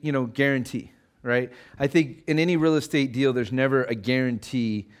great, guarantee, right? I think in any real estate deal, there's never a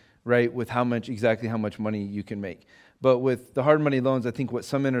guarantee, right, with exactly how much money you can make. But with the hard money loans, I think what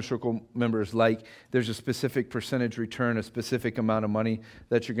some Inner Circle members like, there's a specific percentage return, a specific amount of money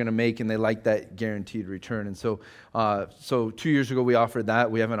that you're going to make, and they like that guaranteed return. And so 2 years ago, we offered that.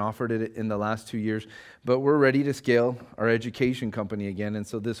 We haven't offered it in the last 2 years, but we're ready to scale our education company again. And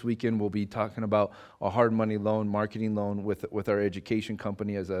so this weekend, we'll be talking about a hard money loan, marketing loan with our education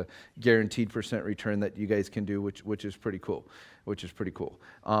company as a guaranteed % return that you guys can do, which is pretty cool.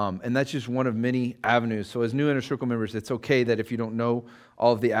 And that's just one of many avenues. So as new Inner Circle members, it's okay that if you don't know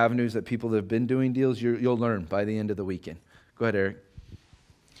all of the avenues that people have been doing deals, you'll learn by the end of the weekend. Go ahead, Eric.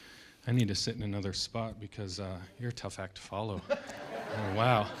 I need to sit in another spot because you're a tough act to follow. Oh,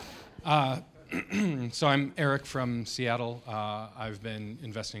 wow. So I'm Eric from Seattle. I've been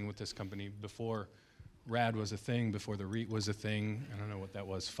investing with this company before RAD was a thing, before the REIT was a thing. I don't know what that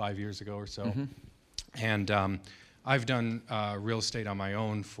was, 5 years ago or so. Mm-hmm. And I've done real estate on my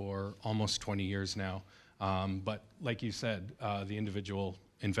own for almost 20 years now. But like you said, the individual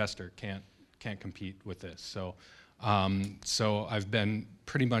investor can't compete with this. So I've been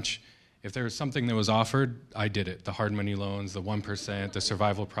pretty much, if there was something that was offered, I did it. The hard money loans, the 1%, the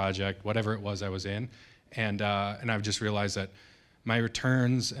survival project, whatever it was I was in. And I've just realized that my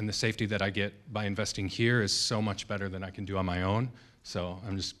returns and the safety that I get by investing here is so much better than I can do on my own. So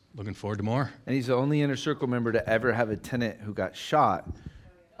I'm just looking forward to more. And he's the only Inner Circle member to ever have a tenant who got shot,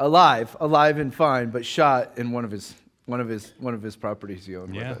 alive and fine, but shot in one of his properties he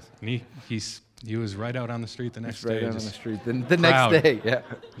owned with us. And he was right out on the street the next day. Right out on the street the next day, yeah.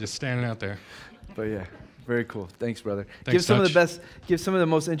 Just standing out there. But yeah, very cool. Thanks, brother. Thanks, give some of the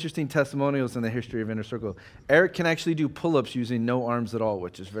most interesting testimonials in the history of Inner Circle. Eric can actually do pull-ups using no arms at all,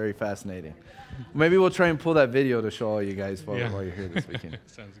 which is very fascinating. Maybe we'll try and pull that video to show all you guys while you're here this weekend.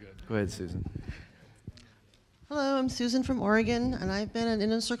 Sounds good. Go ahead, Susan. Hello, I'm Susan from Oregon, and I've been an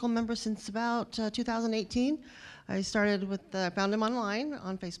Inner Circle member since about 2018. I started found him online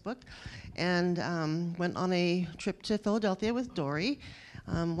on Facebook, and went on a trip to Philadelphia with Dory.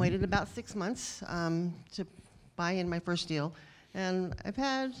 Waited about 6 months to buy in my first deal, and I've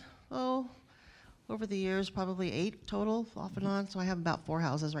had, over the years, probably 8 total, off and on. So I have about 4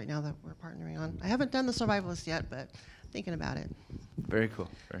 houses right now that we're partnering on. I haven't done the Survivalist yet, but thinking about it. Very cool,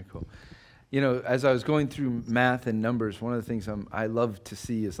 very cool. You know, as I was going through math and numbers, one of the things I love to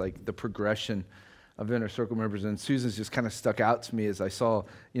see is like the progression of Inner Circle members. And Susan's just kind of stuck out to me as I saw,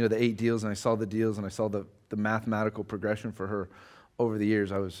 you know, the 8 deals, and I saw the deals, and I saw the mathematical progression for her over the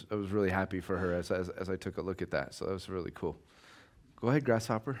years. I was really happy for her as I took a look at that. So that was really cool. Go ahead,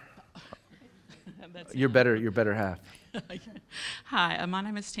 Grasshopper. You're better half. Hi, my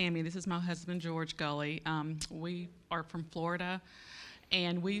name is Tammy. This is my husband, George Gully. We are from Florida,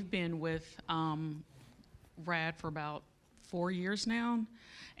 and we've been with RAD for about 4 years now.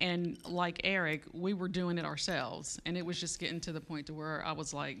 And like Eric, we were doing it ourselves, and it was just getting to the point to where I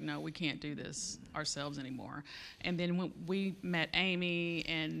was like, no, we can't do this ourselves anymore. And then when we met Amy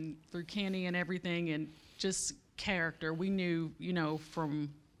and through Kenny and everything, and just character, we knew, you know,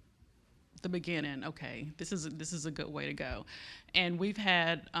 from the beginning, okay, this is a good way to go. And we've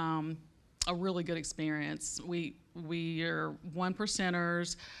had a really good experience. We are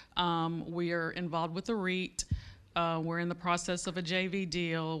 1%ers. We are involved with the REIT. We're in the process of a JV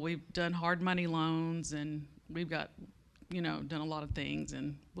deal. We've done hard money loans, and we've got, you know, done a lot of things,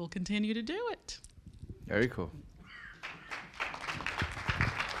 and we'll continue to do it. Very cool.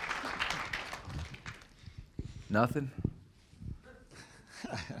 Nothing?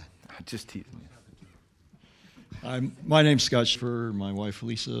 Just teasing you. My name's Scott Schiffer. My wife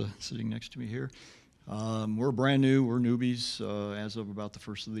Lisa sitting next to me here. We're brand new. We're newbies as of about the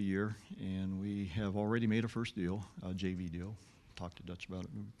first of the year, and we have already made a first deal, a JV deal. Talked to Dutch about it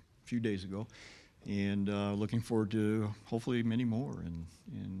a few days ago, and looking forward to hopefully many more,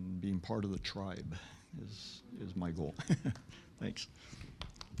 and being part of the tribe is my goal. Thanks.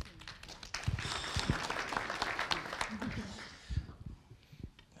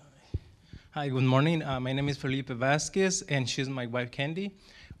 Hi, good morning. My name is Felipe Vasquez, and she's my wife, Candy.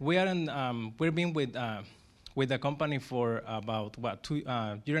 We are we've been with the company for about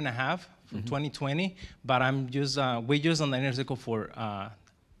year and a half, from 2020. But we just on the Inner Circle for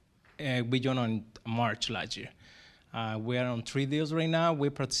we joined on March last year. We are on 3 deals right now. We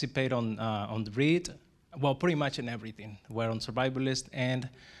participate on the REIT, well, pretty much in everything. We're on Survivalist and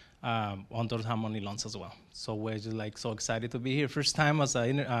on those hard money loans as well. So we're just like so excited to be here. First time on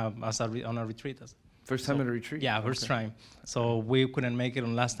a retreat. First time at a retreat? Yeah, first time. So we couldn't make it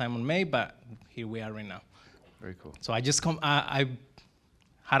on last time on May, but here we are right now. Very cool. So I just I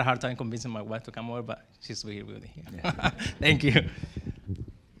had a hard time convincing my wife to come over, but she's here with me. Yeah. Thank you.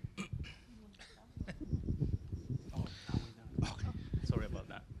 Sorry about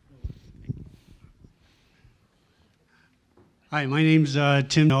that. Hi, my name's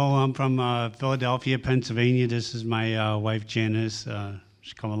Tim Noel. I'm from Philadelphia, Pennsylvania. This is my wife, Janice.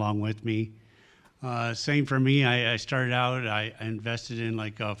 She's come along with me. Same for me. I started out, I invested in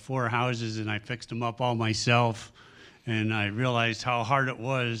like 4 houses, and I fixed them up all myself. And I realized how hard it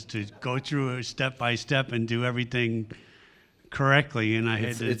was to go through it step by step and do everything correctly. And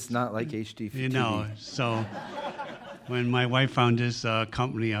it's not like HD. You know, so when my wife found this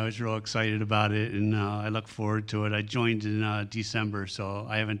company, I was real excited about it, and I look forward to it. I joined in December, so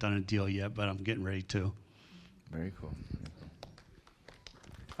I haven't done a deal yet, but I'm getting ready to. Very cool.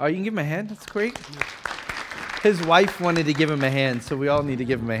 Oh, you can give him a hand? That's great. His wife wanted to give him a hand, so we all need to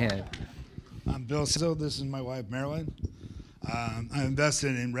give him a hand. I'm Bill Sizzle. This is my wife, Marilyn. I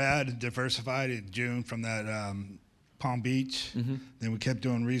invested in RAD Diversified in June from that Palm Beach. Mm-hmm. Then we kept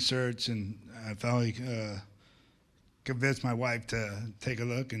doing research, and I finally convinced my wife to take a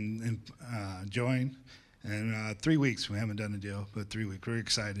look and join. And 3 weeks, we haven't done a deal, but 3 weeks. We're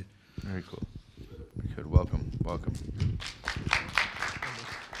excited. Very cool. Good. Welcome. Welcome.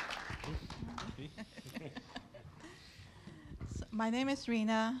 My name is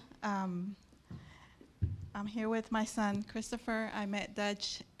Rena. I'm here with my son, Christopher. I met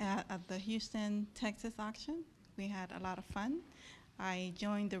Dutch at the Houston, Texas auction. We had a lot of fun. I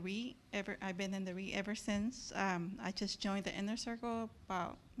joined the REIT. I've been in the REIT ever since. I just joined the Inner Circle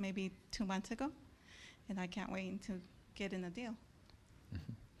about maybe 2 months ago, and I can't wait to get in a deal.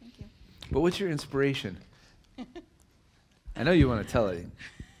 Mm-hmm. Thank you. But what's your inspiration? I know you want to tell it.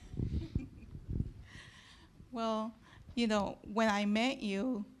 Well, you know, when I met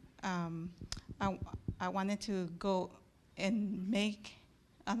you, I wanted to go and make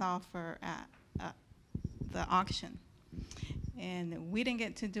an offer at the auction, and we didn't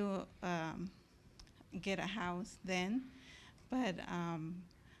get to get a house then, but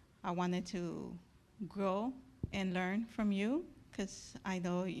I wanted to grow and learn from you, because I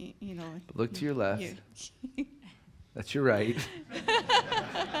know you know. Look to your left. That's your right.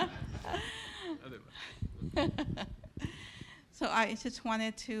 So I just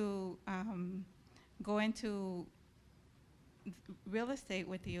wanted to go into real estate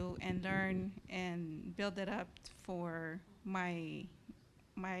with you and learn and build it up for my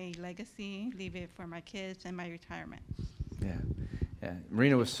legacy, leave it for my kids and my retirement. Yeah. Yeah,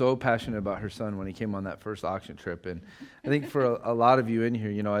 Marina was so passionate about her son when he came on that first auction trip. And I think for a lot of you in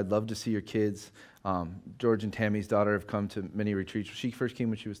here, you know, I'd love to see your kids. George and Tammy's daughter have come to many retreats. She first came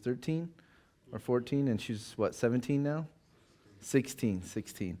when she was 13 or 14, and she's, what, 17 now? 16.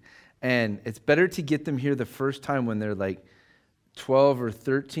 And it's better to get them here the first time when they're like 12 or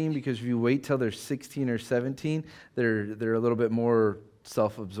 13, because if you wait till they're 16 or 17, they're a little bit more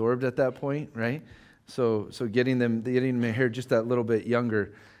self-absorbed at that point, right? So getting them here just that little bit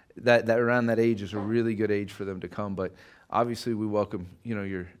younger, that around that age is a really good age for them to come. But obviously we welcome, you know,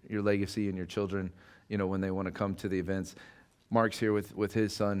 your legacy and your children, you know, when they want to come to the events. Mark's here with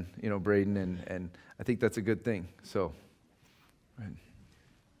his son, you know, Braden, and I think that's a good thing. So, go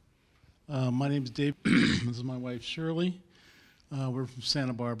ahead. My name's Dave. This is my wife, Shirley. We're from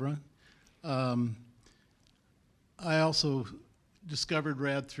Santa Barbara. I also discovered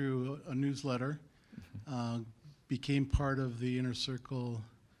RAD through a newsletter, became part of the Inner Circle,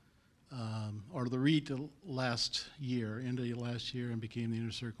 or the REIT last year, end of last year, and became the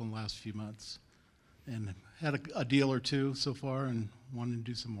Inner Circle in the last few months. And had a deal or two so far and wanted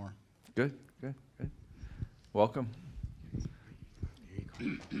to do some more. Good. Welcome.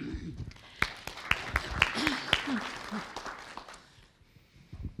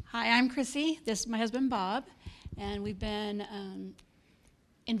 Hi, I'm Chrissy. This is my husband, Bob. And we've been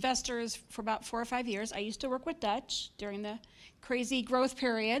investors for about 4 or 5 years. I used to work with Dutch during the crazy growth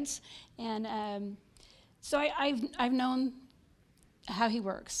periods. And so I've known how he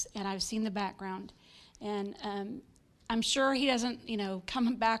works, and I've seen the background. And I'm sure he doesn't, you know,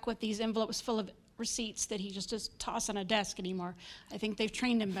 come back with these envelopes full of receipts that he just toss on a desk anymore. I think they've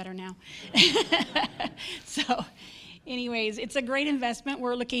trained him better now. So anyways, it's a great investment.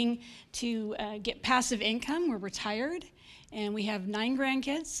 We're looking to get passive income. We're retired, and we have 9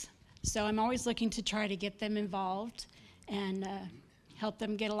 grandkids. So I'm always looking to try to get them involved and help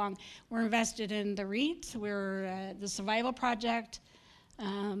them get along. We're invested in the REIT. We're the Survival Project.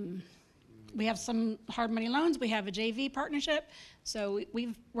 We have some hard money loans. We have a JV partnership. So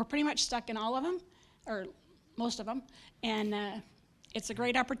we're pretty much stuck in all of them, or most of them. And it's a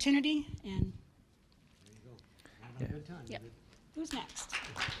great opportunity. And yep. Who's next?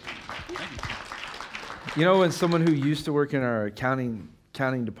 You know, when someone who used to work in our accounting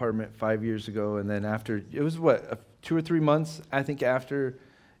department 5 years ago, and then after, it was what, 2 or 3 months, I think, after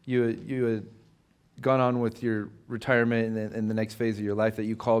you had gone on with your retirement and the next phase of your life, that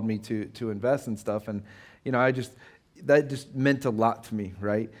you called me to invest and stuff. And, you know, that just meant a lot to me,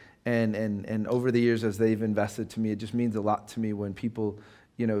 right? And over the years, as they've invested to me, it just means a lot to me when people,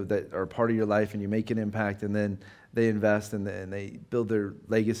 you know, that are part of your life and you make an impact, and then they invest and they build their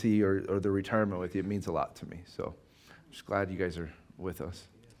legacy or their retirement with you. It means a lot to me. So I'm just glad you guys are with us.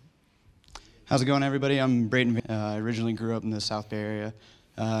 How's it going, everybody? I'm Braden. I originally grew up in the South Bay area.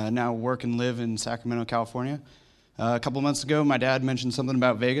 Now work and live in Sacramento, California. A couple months ago, my dad mentioned something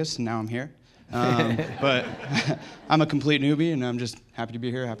about Vegas, and now I'm here. But I'm a complete newbie, and I'm just happy to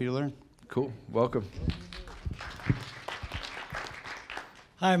be here, happy to learn. Cool. Welcome.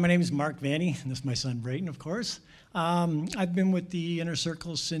 Hi, my name is Mark Vanny, and this is my son, Brayton, of course. I've been with the Inner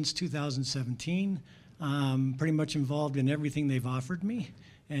Circle since 2017. Pretty much involved in everything they've offered me,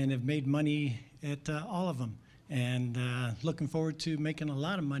 and have made money at all of them. And looking forward to making a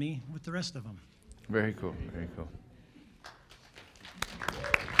lot of money with the rest of them. Very cool, very cool.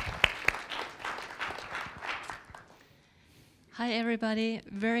 Hi, everybody.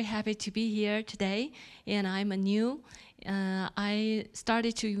 Very happy to be here today, and I'm new. I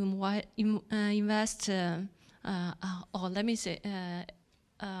started to invest, let me say,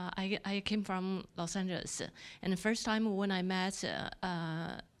 I came from Los Angeles, and the first time when I met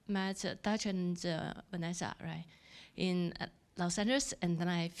Dutch and Vanessa, right, in Los Angeles, and then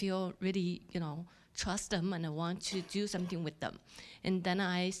I feel really, you know, trust them, and I want to do something with them, and then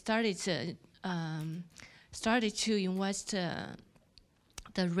I started to invest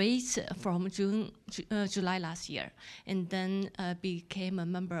the rates from July last year, and then became a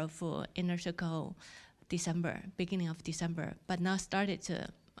member of Inner Circle beginning of December. But now started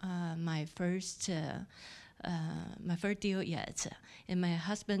my first deal yet, and my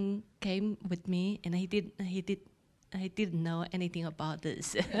husband came with me, and he didn't know anything about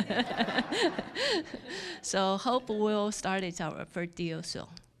this. So hope we'll start our first deal soon.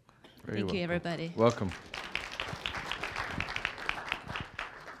 Thank you, everybody. Welcome.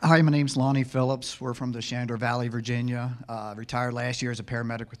 Hi, my name's Lonnie Phillips. We're from the Shenandoah Valley, Virginia. Retired last year as a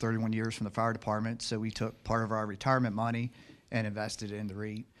paramedic with 31 years from the fire department. So we took part of our retirement money and invested it in the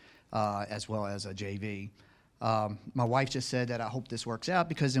REIT, as well as a JV. My wife just said that I hope this works out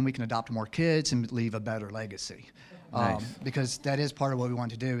because then we can adopt more kids and leave a better legacy. Nice. Because that is part of what we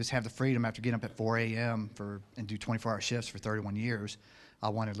want to do is have the freedom after getting up at 4 a.m. and do 24-hour shifts for 31 years. I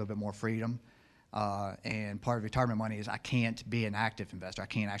wanted a little bit more freedom. And part of retirement money is I can't be an active investor. I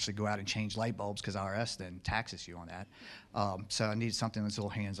can't actually go out and change light bulbs because IRS then taxes you on that. So I needed something that's a little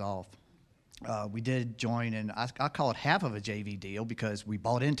hands-off. We did join, and I call it half of a JV deal because we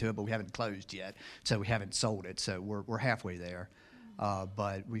bought into it, but we haven't closed yet. So we haven't sold it. So we're halfway there.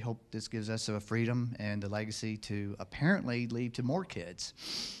 But we hope this gives us a freedom and a legacy to apparently leave to more kids.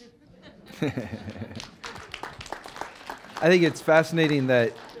 I think it's fascinating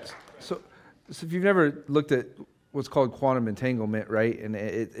that, so if you've never looked at what's called quantum entanglement, right? And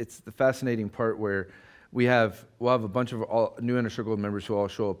it's the fascinating part where we'll have a bunch of new Inner Circle members who all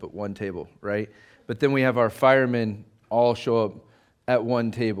show up at one table, right? But then we have our firemen all show up at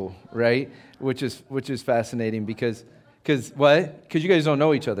one table, right? Which is fascinating because what? Because you guys don't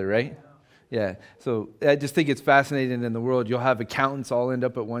know each other, right? Yeah. So I just think it's fascinating in the world. You'll have accountants all end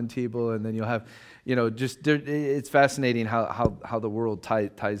up at one table, and then you'll have, it's fascinating how the world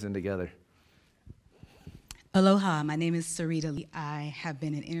ties in together. Aloha, my name is Sarita Lee. I have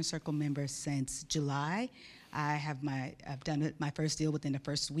been an Inner Circle member since July. I've done my first deal within the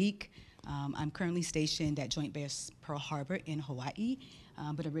first week. I'm currently stationed at Joint Base Pearl Harbor in Hawaii,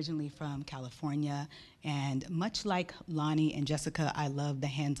 but originally from California. And much like Lonnie and Jessica, I love the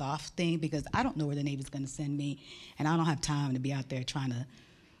hands-off thing because I don't know where the Navy's gonna send me, and I don't have time to be out there trying to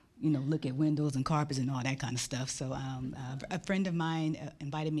look at windows and carpets and all that kind of stuff. So a friend of mine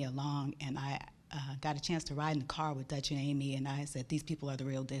invited me along, and I got a chance to ride in the car with Dutch and Amy, and I said, these people are the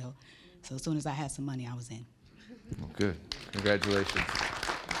real deal. So as soon as I had some money, I was in. Oh, good. Congratulations.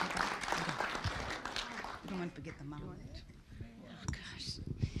 You don't want to forget the mom. Oh, gosh.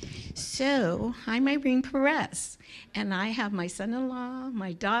 So I'm Irene Perez, and I have my son-in-law,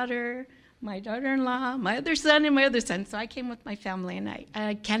 my daughter, my daughter-in-law, my other son, and my other son. So I came with my family, and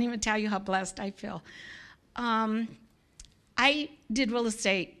I can't even tell you how blessed I feel. I did real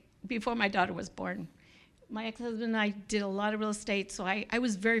estate before my daughter was born. My ex-husband and I did a lot of real estate, so I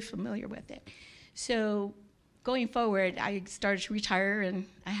was very familiar with it. So going forward, I started to retire, and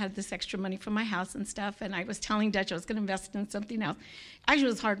I had this extra money from my house and stuff, and I was telling Dutch I was going to invest in something else. Actually, it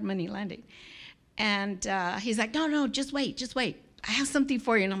was hard money lending. And he's like, no, just wait. I have something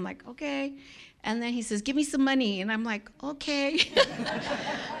for you. And I'm like, okay. And then he says, give me some money. And I'm like, okay.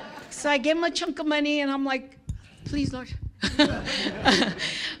 So I gave him a chunk of money, and I'm like, please, Lord.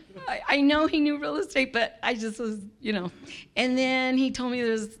 I know he knew real estate, but I just was, And then he told me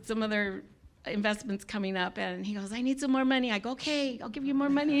there's some other investments coming up, and he goes, I need some more money. I go, okay, I'll give you more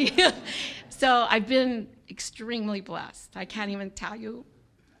money. So I've been extremely blessed. I can't even tell you.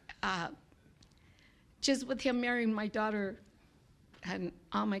 Just with him marrying my daughter and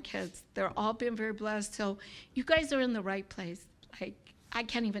all my kids, they're all been very blessed. So you guys are in the right place. Like, I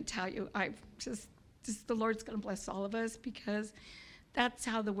can't even tell you. The Lord's going to bless all of us because that's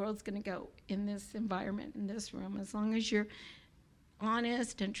how the world's going to go in this environment, in this room. As long as you're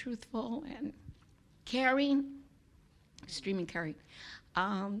honest and truthful and caring, extremely caring,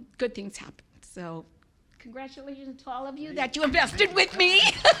 good things happen. So congratulations to all of you that you invested with me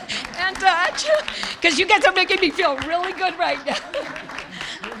and Dutch, because you guys are making me feel really good right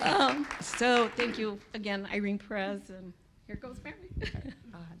now. So thank you again, Irene Perez, and here goes Mary.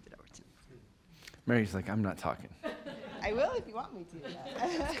 Mary's like, I'm not talking. I will if you want me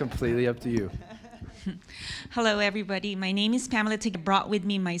to. It's completely up to you. Hello, everybody. My name is Pamela. I brought with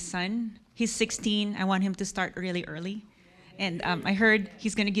me my son. He's 16. I want him to start really early. And I heard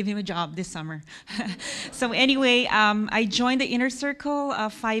he's going to give him a job this summer. So anyway, I joined the Inner Circle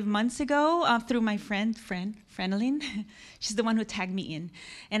 5 months ago through my friend Frenelyn. She's the one who tagged me in.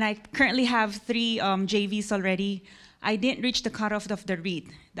 And I currently have 3 JVs already. I didn't reach the cutoff of the REIT.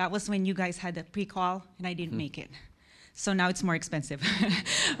 That was when you guys had the pre-call, and I didn't make it. So now it's more expensive.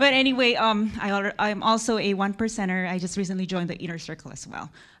 But anyway, I'm also a 1%er. I just recently joined the Inner Circle as well.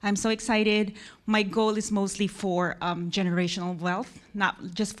 I'm so excited. My goal is mostly for generational wealth, not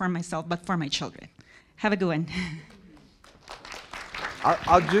just for myself, but for my children. Have a good one.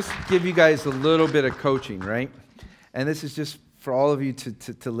 I'll just give you guys a little bit of coaching, right? And this is just for all of you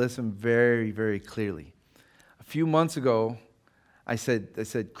to listen very, very clearly. A few months ago, I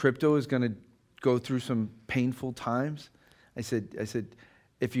said crypto is going to go through some painful times. I said,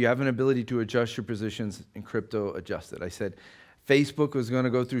 if you have an ability to adjust your positions in crypto, adjust it. I said, Facebook was going to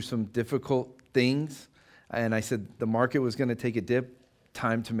go through some difficult things, and I said the market was going to take a dip,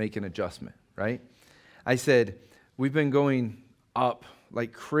 time to make an adjustment, right? I said, we've been going up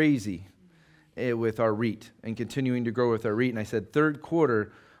like crazy with our REIT and continuing to grow with our REIT, and I said third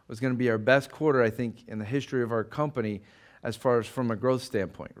quarter was going to be our best quarter, I think, in the history of our company as far as from a growth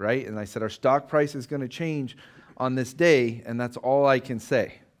standpoint, right? And I said our stock price is going to change on this day, and that's all I can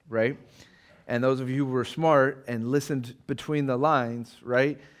say, right? And those of you who were smart and listened between the lines,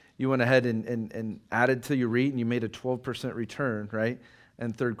 right, you went ahead and added to your REIT, and you made a 12% return, right,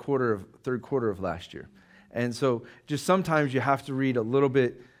 and third quarter of last year. And so just sometimes you have to read a little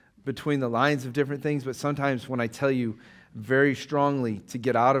bit between the lines of different things, but sometimes when I tell you very strongly to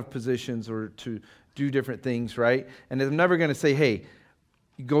get out of positions or to do different things, right, and I'm never going to say, hey,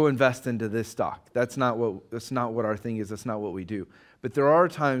 go invest into this stock. That's not what our thing is. That's not what we do. But there are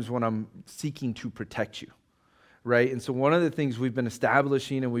times when I'm seeking to protect you, right? And so one of the things we've been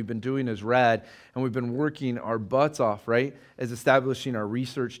establishing and we've been doing as RAD, and we've been working our butts off, right, is establishing our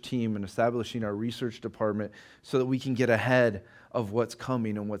research team and establishing our research department so that we can get ahead of what's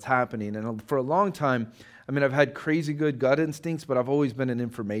coming and what's happening. And for a long time, I mean, I've had crazy good gut instincts, but I've always been an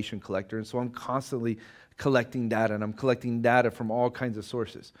information collector. And so I'm constantly collecting data, and I'm collecting data from all kinds of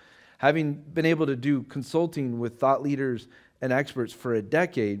sources. Having been able to do consulting with thought leaders and experts for a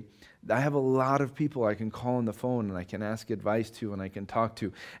decade, I have a lot of people I can call on the phone and I can ask advice to and I can talk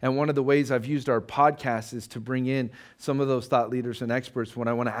to. And one of the ways I've used our podcast is to bring in some of those thought leaders and experts when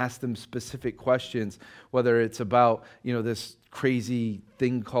I want to ask them specific questions, whether it's about, this crazy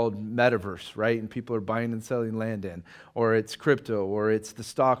thing called metaverse, right? And people are buying and selling land in, or it's crypto, or it's the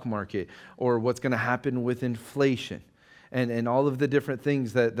stock market, or what's going to happen with inflation. And all of the different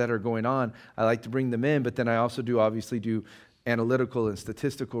things that are going on, I like to bring them in, but then I also obviously do analytical and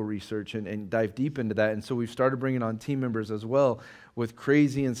statistical research and dive deep into that. And so we've started bringing on team members as well with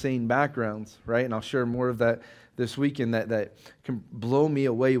crazy, insane backgrounds, right? And I'll share more of that this weekend that can blow me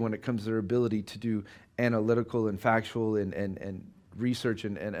away when it comes to their ability to do analytical and factual and research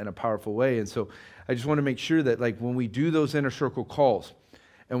in a powerful way. And so I just want to make sure that like when we do those Inner Circle calls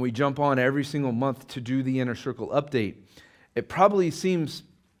and we jump on every single month to do the Inner Circle update, it probably seems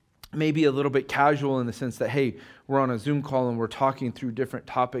maybe a little bit casual in the sense that, hey, we're on a Zoom call and we're talking through different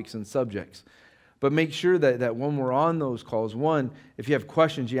topics and subjects. But make sure that when we're on those calls, one, if you have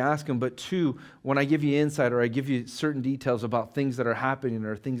questions, you ask them. But two, when I give you insight or I give you certain details about things that are happening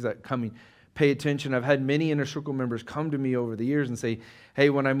or things that are coming, pay attention. I've had many Inner Circle members come to me over the years and say, hey,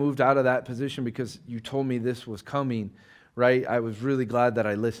 when I moved out of that position because you told me this was coming, right, I was really glad that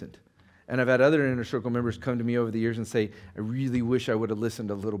I listened. And I've had other Inner Circle members come to me over the years and say, I really wish I would have listened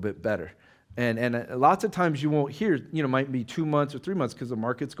a little bit better. And lots of times you won't hear, might be 2 months or 3 months because the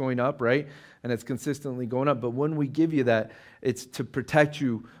market's going up, right? And it's consistently going up. But when we give you that, it's to protect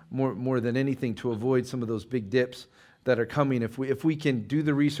you more than anything, to avoid some of those big dips that are coming. If we can do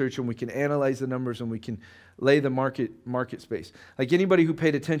the research and we can analyze the numbers and we can lay the market space. Like anybody who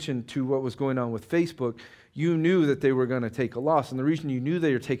paid attention to what was going on with Facebook, you knew that they were going to take a loss. And the reason you knew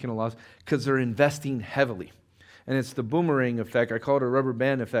they were taking a loss because they're investing heavily. And it's the boomerang effect. I call it a rubber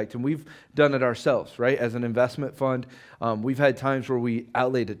band effect. And we've done it ourselves, right? As an investment fund, we've had times where we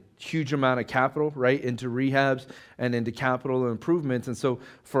outlaid a huge amount of capital, right, into rehabs and into capital improvements. And so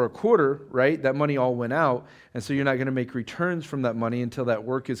for a quarter, right, that money all went out. And so you're not going to make returns from that money until that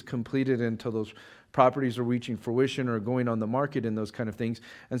work is completed, until those properties are reaching fruition or going on the market and those kind of things.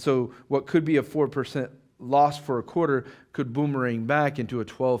 And so what could be a 4% loss for a quarter could boomerang back into a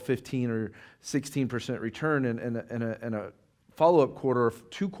 12, 15, or 16% return in a follow-up quarter or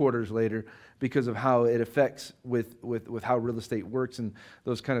 2 quarters later because of how it affects with how real estate works and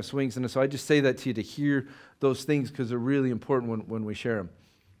those kind of swings. And so I just say that to you to hear those things because they're really important when we share them.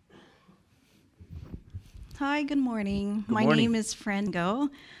 Hi, good morning. Good My morning. name is Fran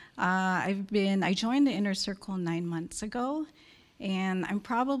Go. I joined the Inner Circle 9 months ago, and I'm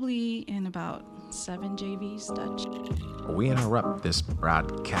probably in about 7 JVs, Dutch. We interrupt this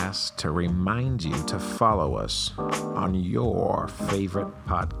broadcast to remind you to follow us on your favorite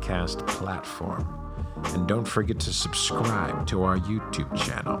podcast platform. And don't forget to subscribe to our YouTube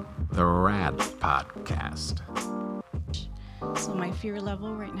channel, The Rad Podcast. So my fear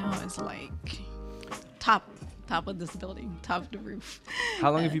level right now is like top of this building, top of the roof.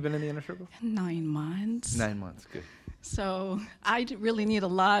 How long have you been in the Inner Circle? 9 months. 9 months, good. So I really need a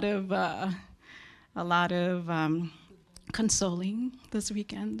lot of consoling this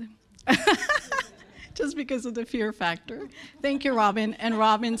weekend, just because of the fear factor. Thank you, Robin. And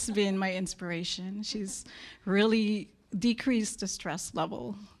Robin's been my inspiration. She's really decrease the stress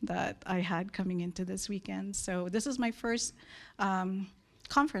level that I had coming into this weekend. So this is my first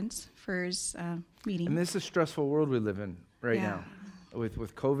conference, first meeting. And this is a stressful world we live in right now,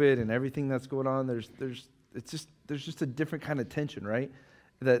 with COVID and everything that's going on. There's just a different kind of tension, right,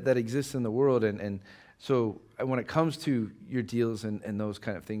 that exists in the world. And so when it comes to your deals and those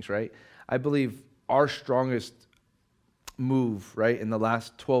kind of things, right, I believe our strongest move, right, in the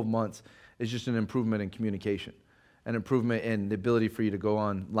last 12 months is just an improvement in communication, an improvement in the ability for you to go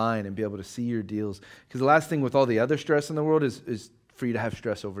online and be able to see your deals. Because the last thing with all the other stress in the world is for you to have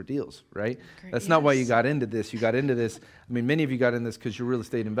stress over deals, right? Great. That's not why you got into this. You got into this, I mean, many of you got in this because you're real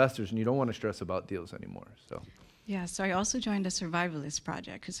estate investors and you don't want to stress about deals anymore, so. Yeah, so I also joined the Survivalist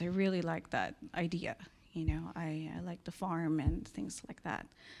Project because I really like that idea. You know, I like the farm and things like that.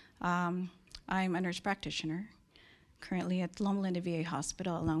 I'm a nurse practitioner, currently at Loma Linda VA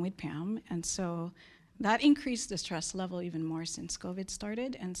Hospital along with Pam, and so that increased the stress level even more since COVID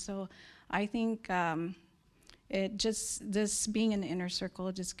started. And so I think this being in the inner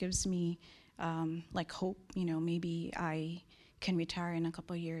circle just gives me like hope, you know, maybe I can retire in a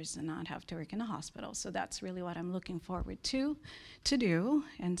couple of years and not have to work in a hospital. So that's really what I'm looking forward to do,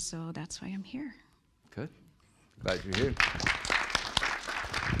 and so that's why I'm here. Good. Glad you're here.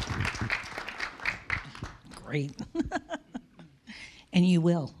 Great. And you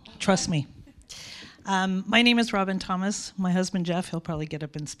will. Trust me. My name is Robin Thomas. My husband, Jeff, he'll probably get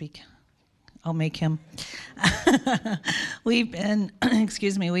up and speak. I'll make him. We've been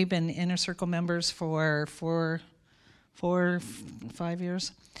Inner Circle members for 5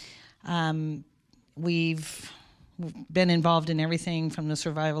 years. We've been involved in everything from the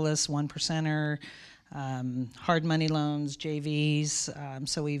Survivalists, 1%er, hard money loans, JVs.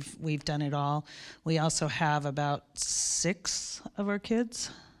 So we've done it all. We also have about six of our kids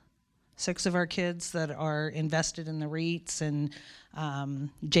that are invested in the REITs and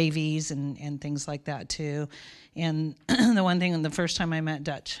JVs and things like that too. And the one thing, the first time I met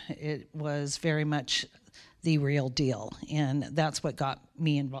Dutch, it was very much the real deal, and that's what got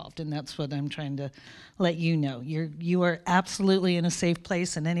me involved, and that's what I'm trying to let you know. You are absolutely in a safe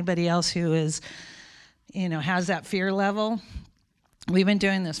place, and anybody else who is, you know, has that fear level, we've been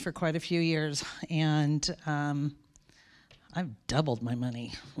doing this for quite a few years, and I've doubled my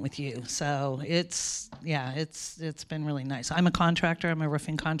money with you. So it's been really nice. I'm a contractor. I'm a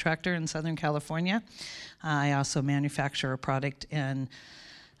roofing contractor in Southern California. I also manufacture a product and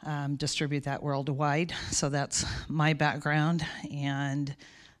distribute that worldwide. So that's my background. And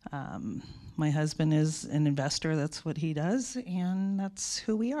my husband is an investor. That's what he does. And that's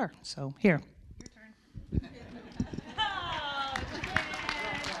who we are. So here. Your turn.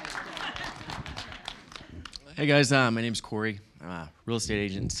 Hey guys, my name's Corey. I'm a real estate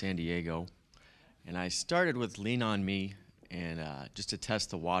agent in San Diego, and I started with Lean On Me, and just to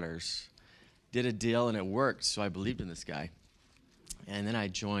test the waters. Did a deal and it worked, so I believed in this guy. And then I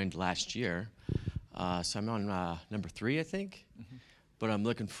joined last year, so I'm on number 3, I think. Mm-hmm. But I'm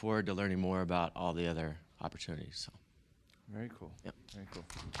looking forward to learning more about all the other opportunities. So. Very cool. Yep. Very cool.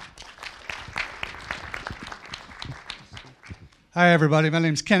 Hi everybody, my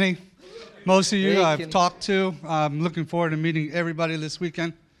name's Kenny. Most of you Hey, I've Kenny. talked to. I'm looking forward to meeting everybody this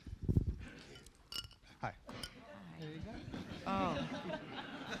weekend. Hi. Oh.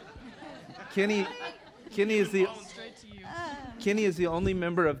 Kenny is the only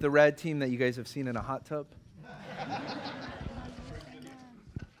member of the RAD team that you guys have seen in a hot tub.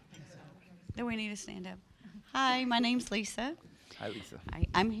 Do we need to stand up? Hi, my name's Lisa. Hi, Lisa.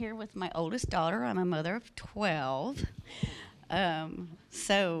 I'm here with my oldest daughter. I'm a mother of 12.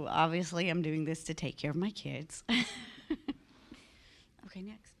 So obviously I'm doing this to take care of my kids. Okay,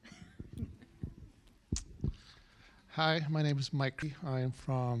 next. Hi, my name is Mike. I am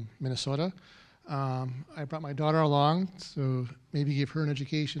from Minnesota. I brought my daughter along to maybe give her an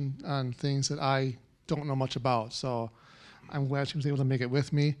education on things that I don't know much about. So I'm glad she was able to make it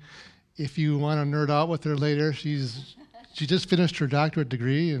with me. If you want to nerd out with her later, she just finished her doctorate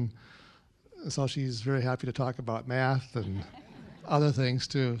degree, and so she's very happy to talk about math and other things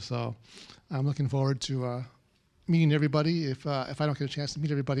too. So I'm looking forward to meeting everybody. If I don't get a chance to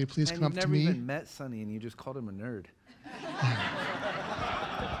meet everybody, please come up to me. You've never even met Sonny, and you just called him a nerd.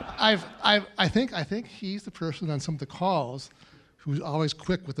 I think he's the person on some of the calls who's always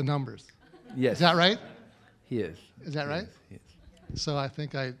quick with the numbers. Yes. Is that right? He is. Is that right? He is. So I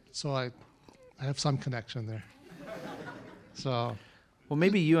think I have some connection there. So. Well,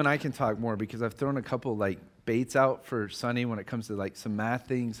 maybe you and I can talk more, because I've thrown a couple like baits out for Sonny when it comes to like some math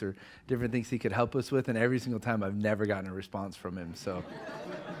things or different things he could help us with, and every single time I've never gotten a response from him. So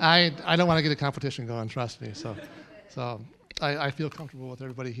I don't want to get a competition going, trust me. So I feel comfortable with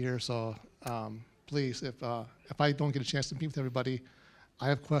everybody here. So please, if I don't get a chance to meet with everybody, I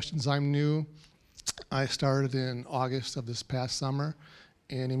have questions. I'm new. I started in August of this past summer,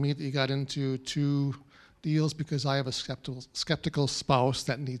 and immediately got into 2 deals because I have a skeptical spouse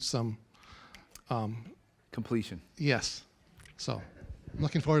that needs some completion. Yes. So I'm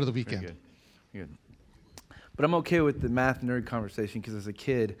looking forward to the weekend. Very good. Good. But I'm okay with the math nerd conversation because as a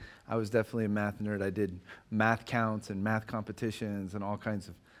kid, I was definitely a math nerd. I did math counts and math competitions and all kinds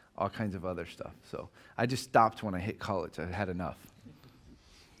of other stuff. So I just stopped when I hit college. I had enough.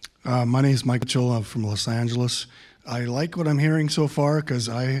 My name is Mike Mitchell. I'm from Los Angeles. I like what I'm hearing so far because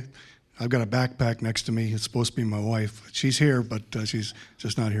I've got a backpack next to me. It's supposed to be my wife. She's here, but she's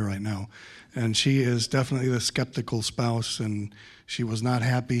just not here right now. And she is definitely the skeptical spouse, and she was not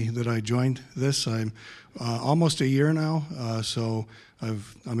happy that I joined this. I'm almost a year now, so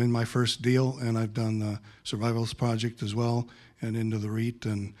I'm in my first deal, and I've done the Survivalist Project as well, and into the REIT,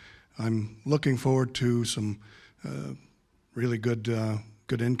 and I'm looking forward to some really good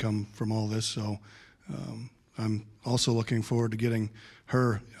income from all this. So I'm also looking forward to getting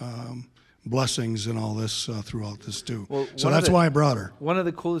her blessings and all this throughout this too. Well, so that's why I brought her. One of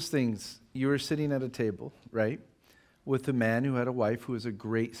the coolest things, you were sitting at a table, right, with a man who had a wife who was a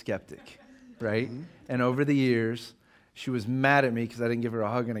great skeptic, right? Mm-hmm. And over the years, she was mad at me because I didn't give her a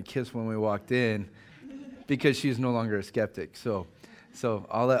hug and a kiss when we walked in because she's no longer a skeptic. So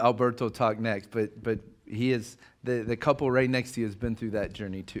I'll let Alberto talk next, but he is, the couple right next to you has been through that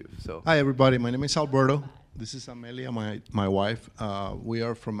journey too. So hi everybody, my name is Alberto. This is Amelia, my wife. We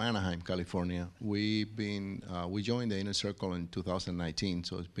are from Anaheim, California. We joined the Inner Circle in 2019,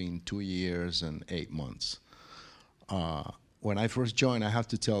 so it's been 2 years and 8 months. When I first joined, I have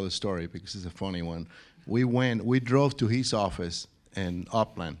to tell the story because it's a funny one. We drove to his office in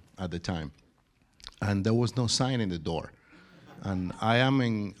Upland at the time, and there was no sign in the door. And I'm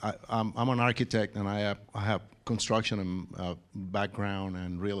an architect, and I have construction background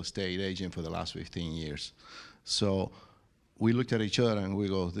and real estate agent for the last 15 years. So we looked at each other and we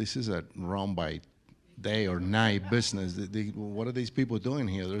go, this is a run by day or night business. What are these people doing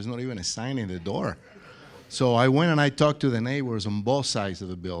here? There's not even a sign in the door. So I went and I talked to the neighbors on both sides of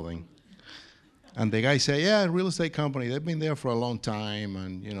the building. And the guy said, yeah, real estate company, they've been there for a long time,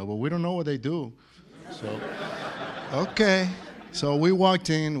 and but we don't know what they do. So, okay. So we walked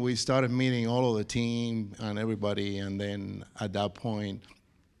in, we started meeting all of the team and everybody, and then at that point,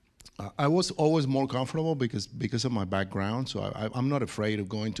 I was always more comfortable because of my background, so I'm not afraid of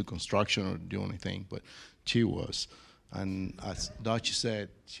going to construction or do anything, but she was. And as Dutch said,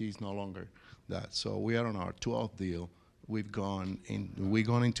 she's no longer that. So we are on our 12th deal. We've gone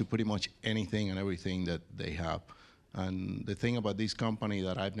into pretty much anything and everything that they have. And the thing about this company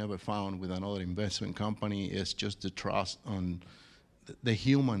that I've never found with another investment company is just the trust on the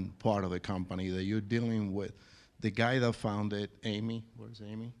human part of the company that you're dealing with. The guy that founded Amy, where's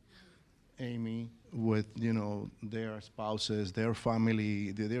Amy? Amy, with their spouses, their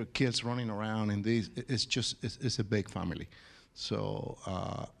family, their kids running around, and it's a big family. So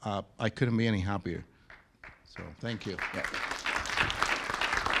I couldn't be any happier. So thank you. Yeah.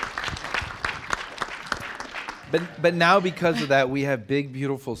 But now because of that, we have big,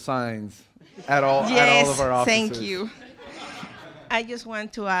 beautiful signs at all of our offices. Thank you. I just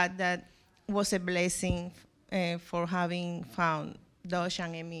want to add that was a blessing for having found Dutch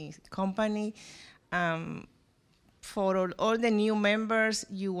and Amy company. For all the new members,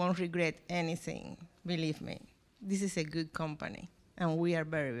 you won't regret anything, believe me. This is a good company, and we are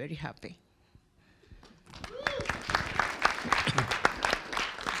very, very happy.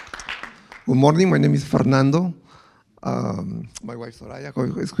 Good morning, my name is Fernando. My wife Soraya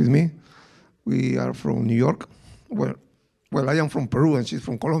is with me. We are from New York. Well, I am from Peru and she's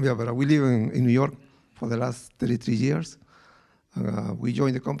from Colombia, but we live in New York for the last 33 years. We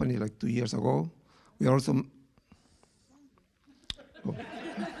joined the company like 2 years ago. We are also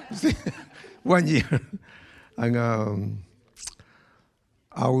 1 year. And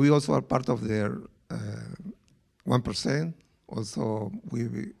we also are part of their 1%. Also,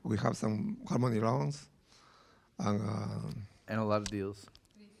 we have some Harmony loans. And a lot of deals.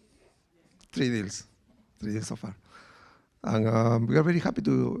 3 deals so far. And we are very happy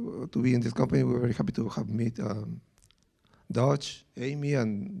to be in this company. We're very happy to have met Dutch, Amy,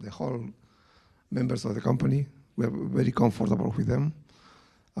 and the whole members of the company. We are very comfortable with them.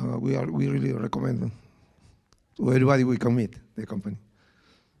 We really recommend them to everybody we can meet the company.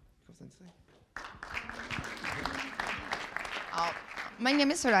 My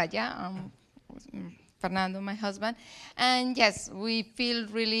name is Soraya. Fernando, my husband. And yes, we feel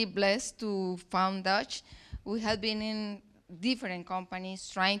really blessed to found Dutch. We have been in different companies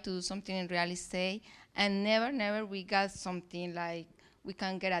trying to do something in real estate, and never we got something like we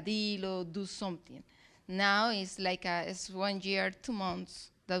can get a deal or do something. Now it's like it's 1 year, 2 months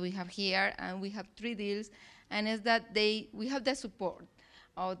that we have here, and we have 3 deals, and it's that we have the support.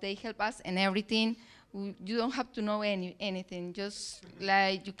 They help us in everything. You don't have to know anything. Just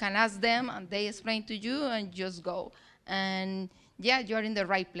like you can ask them, and they explain to you, and just go. And yeah, you're in the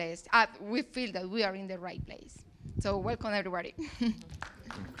right place. We feel that we are in the right place. So welcome, everybody.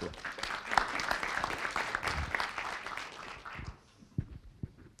 Cool.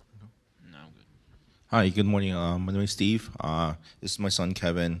 Hi, good morning. My name is Steve. This is my son,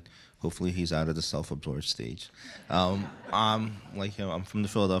 Kevin. Hopefully he's out of the self-absorbed stage. I'm like him. I'm from the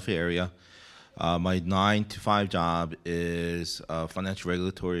Philadelphia area. My 9 to 5 job is a financial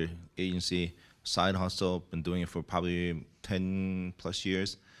regulatory agency, side hustle. Been doing it for probably 10 plus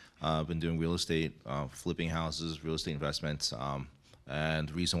years. Been doing real estate, flipping houses, real estate investments. And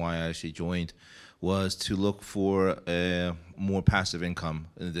the reason why I actually joined was to look for more passive income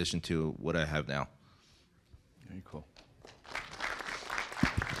in addition to what I have now. Very cool.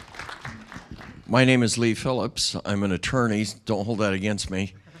 My name is Lee Phillips. I'm an attorney. Don't hold that against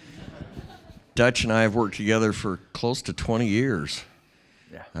me. Dutch and I have worked together for close to 20 years.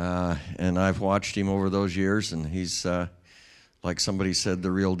 Yeah. And I've watched him over those years, and he's, like somebody said,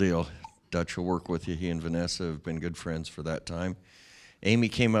 the real deal. Dutch will work with you. He and Vanessa have been good friends for that time. Amy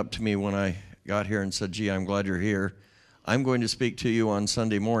came up to me when I got here and said, gee, I'm glad you're here. I'm going to speak to you on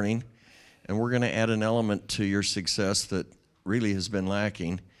Sunday morning, and we're going to add an element to your success that really has been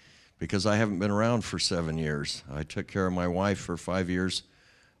lacking, because I haven't been around for 7 years. I took care of my wife for 5 years,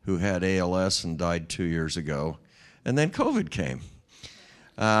 who had ALS and died 2 years ago, and then COVID came.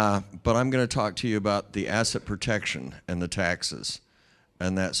 But I'm going to talk to you about the asset protection and the taxes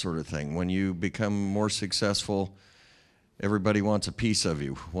and that sort of thing. When you become more successful, everybody wants a piece of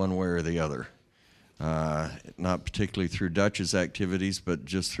you, one way or the other. Not particularly through Dutch's activities, but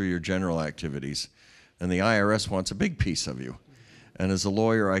just through your general activities. And the IRS wants a big piece of you. And as a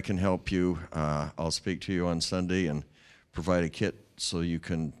lawyer, I can help you. I'll speak to you on Sunday and provide a kit so you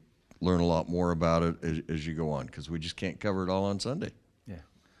can learn a lot more about it as you go on, because we just can't cover it all on Sunday. Yeah.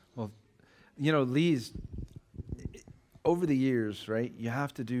 Well, you know, Lee's, over the years, right, you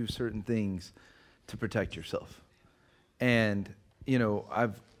have to do certain things to protect yourself. And, you know,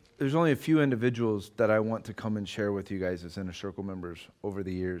 there's only a few individuals that I want to come and share with you guys as Inner Circle members over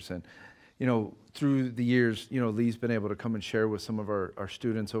the years. And, you know, through the years, you know, Lee's been able to come and share with some of our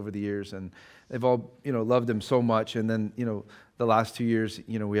students over the years, and they've all, you know, loved him so much. And then, you know, the last 2 years,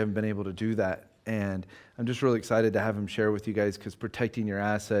 you know, we haven't been able to do that. And I'm just really excited to have him share with you guys, because protecting your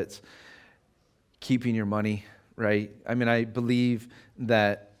assets, keeping your money, right? I mean, I believe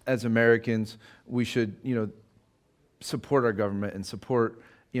that as Americans, we should, you know, support our government and support,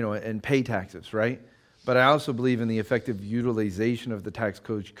 you know, and pay taxes, right? But I also believe in the effective utilization of the tax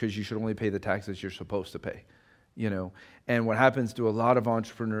code, because you should only pay the taxes you're supposed to pay, you know. And what happens to a lot of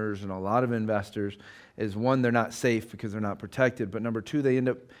entrepreneurs and a lot of investors is, one, they're not safe because they're not protected, but number two, they end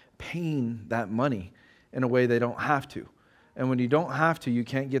up paying that money in a way they don't have to. And when you don't have to, you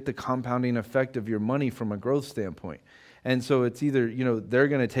can't get the compounding effect of your money from a growth standpoint. And so it's either, you know, they're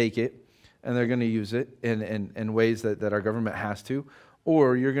going to take it and they're going to use it in ways that our government has to,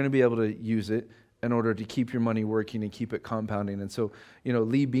 or you're going to be able to use it in order to keep your money working and keep it compounding. And so, you know,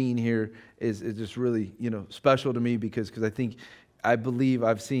 Lee being here is just really, you know, special to me, because I believe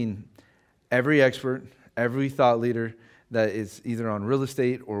I've seen every expert, every thought leader that is either on real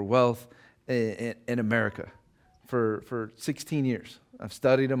estate or wealth in America for 16 years. I've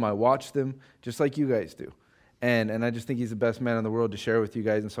studied him, I watched them, just like you guys do. And I just think he's the best man in the world to share with you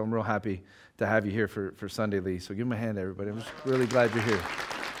guys. And so I'm real happy to have you here for Sunday, Lee. So give him a hand, everybody. I'm just really glad you're here.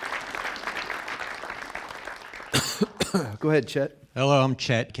 Go ahead, Chet. Hello, I'm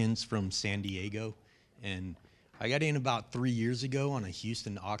Chetkins from San Diego. And I got in about 3 years ago on a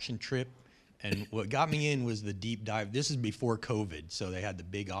Houston auction trip. And what got me in was the deep dive. This is before COVID, so they had the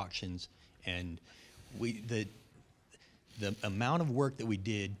big auctions. And the amount of work that we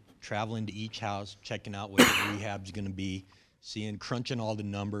did, traveling to each house, checking out what the rehab's going to be, crunching all the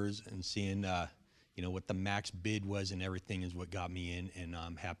numbers, and seeing, you know, what the max bid was and everything is what got me in, and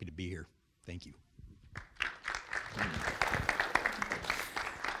I'm happy to be here. Thank you.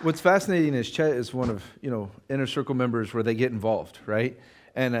 What's fascinating is Chet is one of, you know, Inner Circle members where they get involved, right?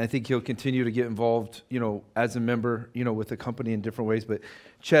 And I think he'll continue to get involved, you know, as a member, you know, with the company in different ways. But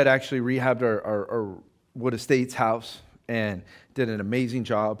Chet actually rehabbed our Wood Estates house and did an amazing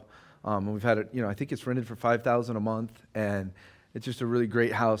job. We've had it, you know, I think it's rented for $5,000 a month, and It's just a really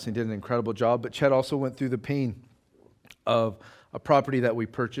great house. He did an incredible job. But Chet also went through the pain of a property that we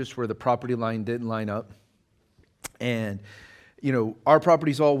purchased where the property line didn't line up. And, you know, our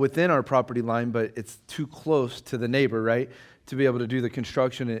property's all within our property line, but it's too close to the neighbor, right, to be able to do the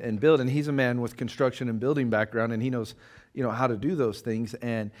construction and build. And he's a man with construction and building background, and he knows, you know, how to do those things.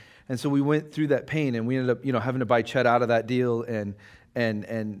 And so we went through that pain, and we ended up, you know, having to buy Chet out of that deal. And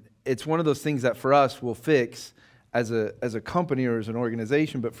it's one of those things that for us we'll fix as a company or as an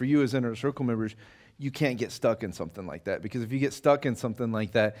organization, but for you as Inner Circle members, you can't get stuck in something like that. Because if you get stuck in something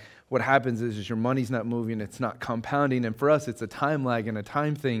like that, what happens is your money's not moving, it's not compounding. And for us, it's a time lag and a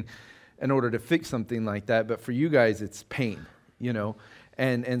time thing in order to fix something like that. But for you guys, it's pain, you know.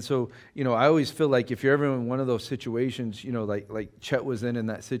 And so, you know, I always feel like if you're ever in one of those situations, you know, like Chet was in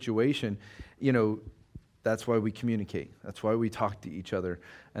that situation, you know, that's why we communicate. That's why we talk to each other.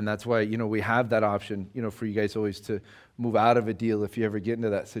 And that's why, you know, we have that option, you know, for you guys always to move out of a deal if you ever get into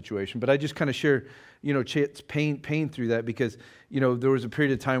that situation. But I just kind of share, you know, Chet's pain through that because, you know, there was a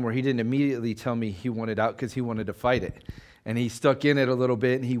period of time where he didn't immediately tell me he wanted out because he wanted to fight it. And he stuck in it a little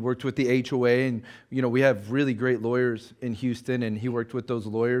bit, and he worked with the HOA. And, you know, we have really great lawyers in Houston, and he worked with those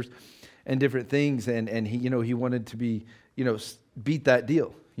lawyers and different things. And he, you know, he wanted to be, you know, beat that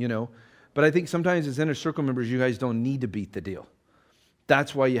deal, you know. But I think sometimes as Inner Circle members, you guys don't need to beat the deal.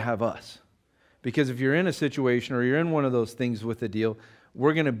 That's why you have us. Because if you're in a situation or you're in one of those things with a deal,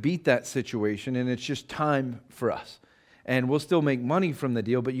 we're going to beat that situation, and it's just time for us. And we'll still make money from the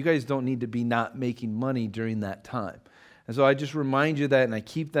deal, but you guys don't need to be not making money during that time. And so I just remind you that, and I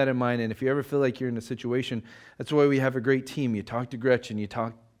keep that in mind. And if you ever feel like you're in a situation, that's why we have a great team. You talk to Gretchen, you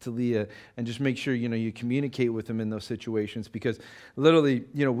talk to Leah, and just make sure, you know, you communicate with them in those situations. Because literally,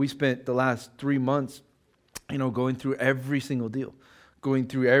 you know, we spent the last 3 months, you know, going through every single deal, going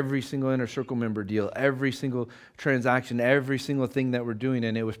through every single Inner Circle member deal, every single transaction, every single thing that we're doing.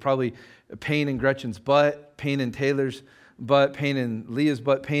 And it was probably a pain in Gretchen's butt, pain in Taylor's butt, pain in Leah's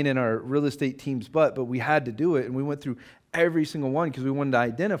butt, pain in our real estate team's butt, but we had to do it. And we went through every single one because we wanted to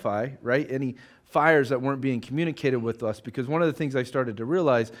identify, right, any fires that weren't being communicated with us. Because one of the things I started to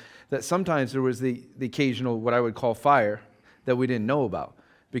realize that sometimes there was the occasional, what I would call fire, that we didn't know about.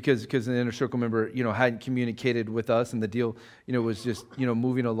 Because the Inner Circle member, you know, hadn't communicated with us, and the deal, you know, was just, you know,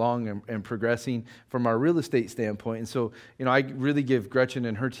 moving along and progressing from our real estate standpoint. And so, you know, I really give Gretchen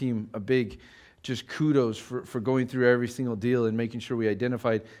and her team a big just kudos for going through every single deal and making sure we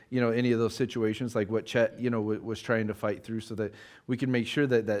identified, you know, any of those situations like what Chet, you know, was trying to fight through, so that we can make sure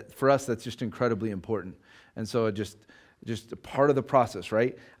that for us, that's just incredibly important. And so just a part of the process,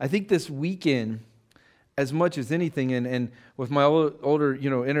 right? I think this weekend, as much as anything, and with my older, you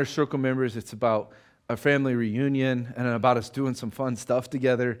know, Inner Circle members, it's about a family reunion and about us doing some fun stuff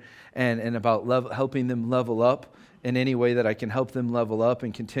together and about helping them level up in any way that I can help them level up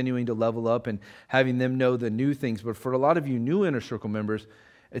and continuing to level up and having them know the new things. But for a lot of you new Inner Circle members,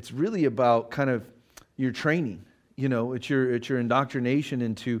 it's really about kind of your training. You know, it's your indoctrination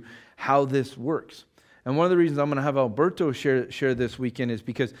into how this works. And one of the reasons I'm going to have Alberto share this weekend is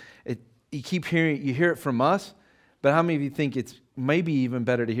because you hear it from us, but how many of you think it's maybe even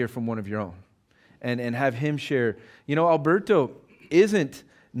better to hear from one of your own and have him share? You know, Alberto isn't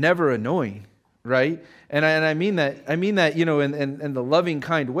never annoying, right? And I mean that, you know, in the loving,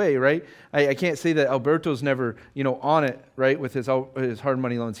 kind way, right? I can't say that Alberto's never, you know, on it, right, with his hard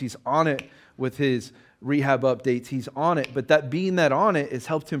money loans. He's on it with his rehab updates. He's on it. But that being that on it has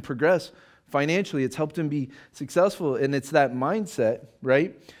helped him progress financially. It's helped him be successful. And it's that mindset,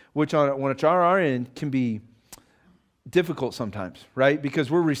 right, which on our end can be difficult sometimes, right?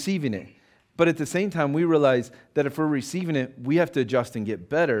 Because we're receiving it. But at the same time, we realize that if we're receiving it, we have to adjust and get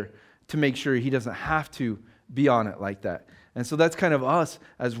better to make sure he doesn't have to be on it like that. And so that's kind of us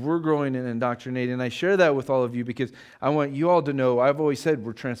as we're growing and indoctrinating. And I share that with all of you because I want you all to know, I've always said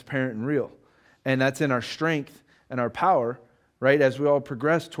we're transparent and real. And that's in our strength and our power, right, as we all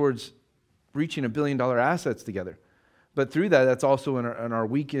progress towards reaching $1 billion assets together. But through that, that's also in our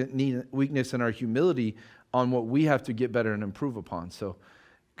weakness and our humility on what we have to get better and improve upon. So,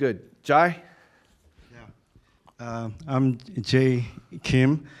 good. Jai? Yeah. I'm Jay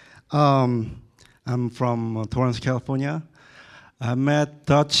Kim. I'm from Torrance, California. I met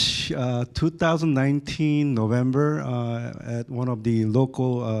Dutch 2019 November at one of the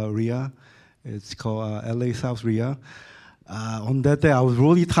local RIA. It's called LA South RIA. On that day, I was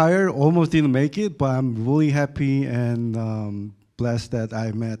really tired, almost didn't make it, but I'm really happy and blessed that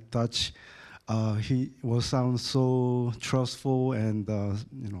I met Dutch. He sounds so trustful, and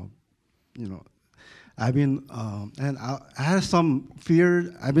you know, I've been and I had some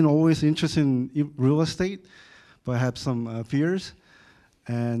fear. I've been always interested in real estate, but I have some fears.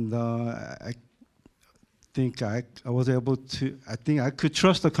 And I think I was able to, I think I could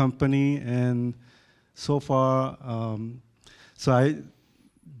trust the company. And so far, so I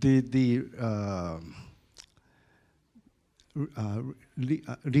did the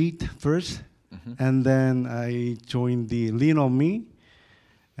REIT first, and then I joined the Lean on Me,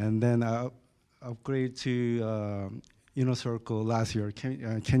 and then I upgraded to Inner Circle last year.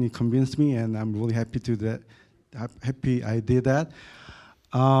 Can you convince me? And I'm really happy to that. Happy I did that.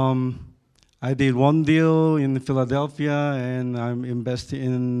 I did one deal in Philadelphia, and I'm investing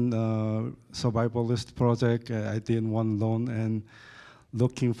in Survivalist project. I did one loan, and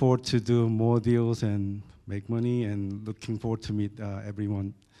looking forward to do more deals and make money, and looking forward to meet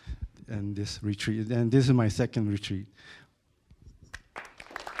everyone in this retreat. And this is my second retreat.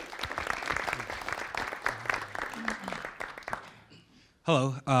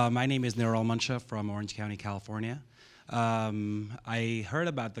 Hello, my name is Nirol Mancha from Orange County, California. I heard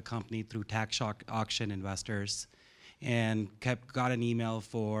about the company through Tax Shock Auction Investors and got an email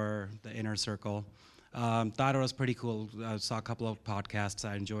for the Inner Circle. Thought it was pretty cool. I saw a couple of podcasts.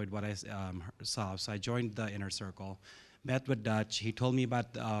 I enjoyed what I saw. So I joined the Inner Circle, met with Dutch. He told me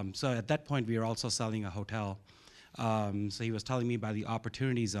about, so at that point we were also selling a hotel. So he was telling me about the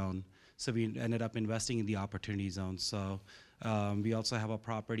Opportunity Zone. So we ended up investing in the Opportunity Zone. So we also have a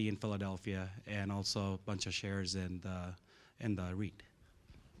property in Philadelphia and also a bunch of shares in the REIT.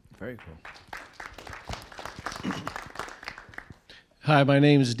 Very cool. Hi, my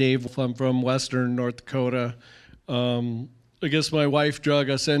name is Dave. I'm from Western North Dakota. I guess my wife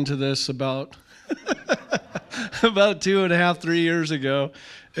drug us into this about 2.5, 3 years ago,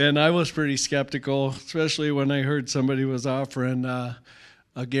 and I was pretty skeptical, especially when I heard somebody was offering a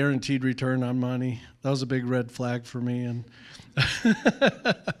guaranteed return on money. That was a big red flag for me. And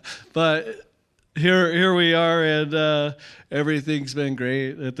but here we are, and everything's been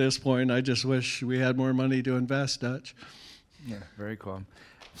great at this point. I just wish we had more money to invest, Dutch. Yeah, very cool.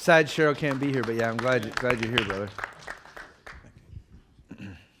 Sad Cheryl can't be here, but yeah, I'm glad you're here, brother.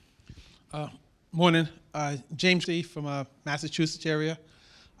 Morning, James Steve from Massachusetts area.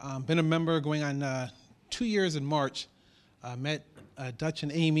 Been a member going on 2 years in March. Met Dutch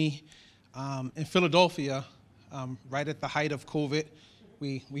and Amy in Philadelphia right at the height of COVID.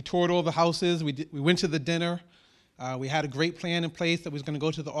 We toured all the houses. We went to the dinner. We had a great plan in place that we was going to go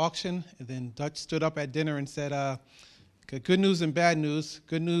to the auction. And then Dutch stood up at dinner and said, good news and bad news.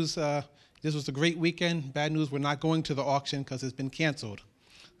 Good news, this was a great weekend. Bad news, we're not going to the auction because it's been canceled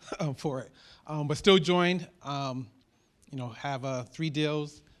for it. But still joined, have 3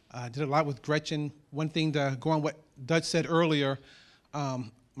 deals. Did a lot with Gretchen. One thing to go on what Dutch said earlier,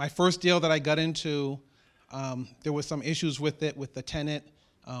 my first deal that I got into, there were some issues with it, with the tenant,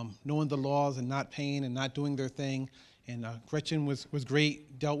 knowing the laws and not paying and not doing their thing. And Gretchen was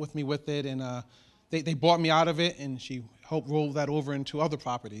great, dealt with me with it, and they bought me out of it, and she helped roll that over into other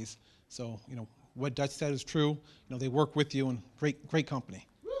properties. So, what Dutch said is true. They work with you, and great company.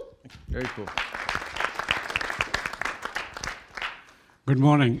 Very cool. Good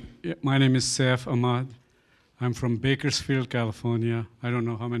morning. My name is Saif Ahmad. I'm from Bakersfield, California. I don't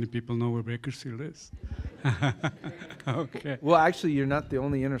know how many people know where Bakersfield is. Okay. Well, actually, you're not the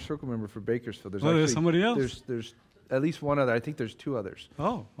only Inner Circle member for Bakersfield. There's somebody else? There's at least one other. I think there's 2 others.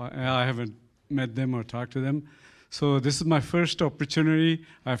 Oh, I haven't met them or talked to them. So this is my first opportunity.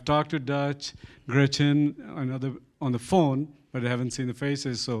 I've talked to Dutch, Gretchen, on the phone, but I haven't seen the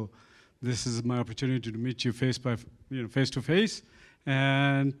faces. So this is my opportunity to meet you face to face.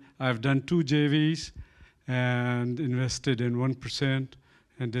 And I've done 2 JVs and invested in 1%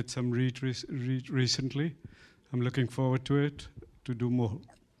 and did some REIT recently. I'm looking forward to it, to do more.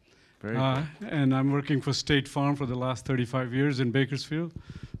 Very good. And I'm working for State Farm for the last 35 years in Bakersfield.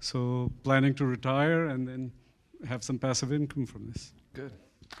 So planning to retire and then have some passive income from this. Good.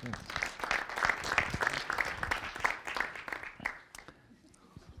 Good.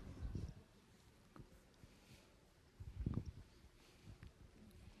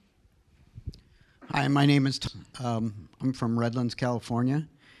 Hi, my name is Tom. I'm from Redlands, California,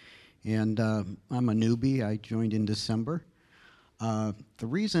 and I'm a newbie. I joined in December. The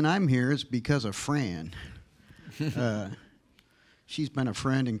reason I'm here is because of Fran. She's been a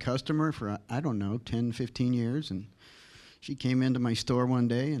friend and customer for, 10, 15 years, and she came into my store one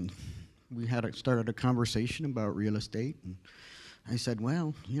day, and we started a conversation about real estate, and I said,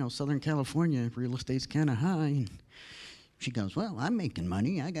 well, Southern California, real estate's kind of high, and she goes, well, I'm making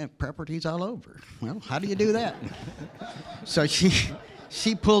money. I got properties all over. Well, how do you do that? So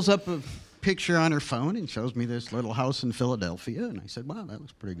she pulls up picture on her phone and shows me this little house in Philadelphia. And I said, wow, that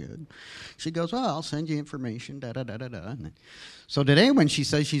looks pretty good. She goes, well, I'll send you information, da-da-da-da-da. And so today when she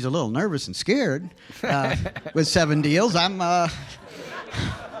says she's a little nervous and scared with 7 deals, I'm...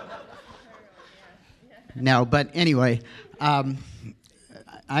 No, but anyway, I'm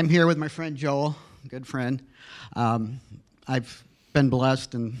here with my friend Joel, good friend. I've been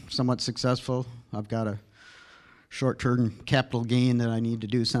blessed and somewhat successful. I've got a short-term capital gain that I need to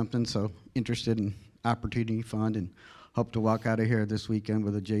do something, so interested in Opportunity Fund and hope to walk out of here this weekend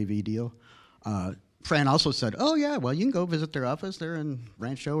with a JV deal. Fran also said, oh yeah, well you can go visit their office. They're in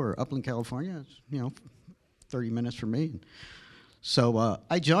Rancho or Upland, California. It's 30 minutes from me. So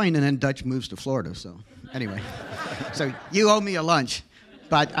I joined, and then Dutch moves to Florida. So anyway, so you owe me a lunch,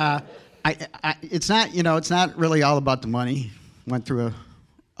 but it's not it's not really all about the money. Went through a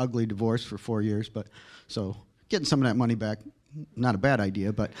ugly divorce for 4 years, but so getting some of that money back, not a bad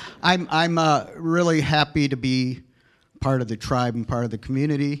idea. But I'm really happy to be part of the tribe and part of the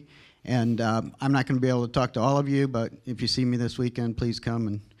community. And I'm not going to be able to talk to all of you, but if you see me this weekend, please come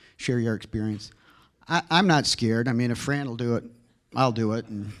and share your experience. I'm not scared. I mean, if Fran will do it, I'll do it,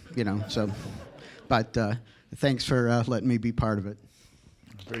 and so. But thanks for letting me be part of it.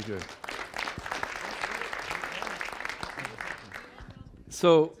 Very good.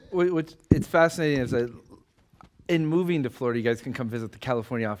 So it's fascinating is that in moving to Florida, you guys can come visit the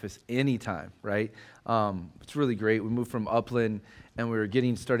California office anytime, right? It's really great. We moved from Upland, and we were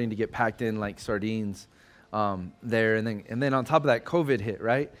starting to get packed in like sardines there, and then on top of that, COVID hit,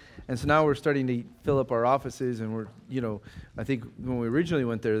 right? And so now we're starting to fill up our offices, and we're, I think when we originally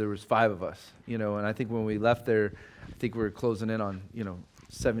went there was 5 of us, and I think when we left there, I think we were closing in on,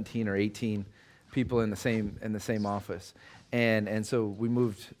 17 or 18 people in the same office, and so we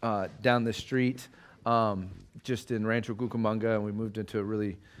moved down the street, just in Rancho Cucamonga, and we moved into a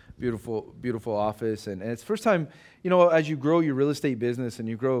really beautiful office, and it's the first time, as you grow your real estate business and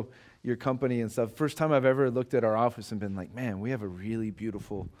you grow your company and stuff, first time I've ever looked at our office and been like, man, we have a really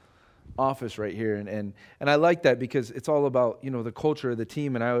beautiful office right here, and I like that because it's all about the culture of the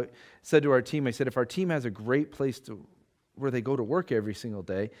team. And I said to our team, I said, if our team has a great place where they go to work every single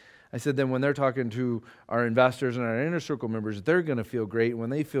day, I said, then when they're talking to our investors and our inner circle members, they're going to feel great. When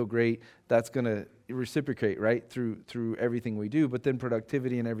they feel great, that's going to reciprocate, right, through everything we do, but then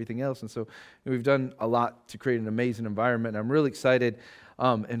productivity and everything else. And so we've done a lot to create an amazing environment. And I'm really excited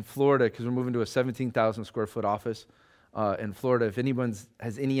in Florida because we're moving to a 17,000 square foot office in Florida. If anyone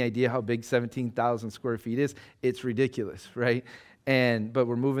has any idea how big 17,000 square feet is, it's ridiculous, right? But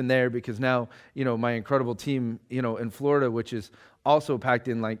we're moving there because now, my incredible team, in Florida, which is also packed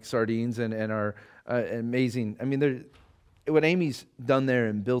in like sardines and are amazing. I mean, what Amy's done there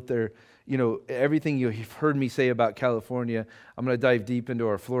and built there, everything you've heard me say about California, I'm going to dive deep into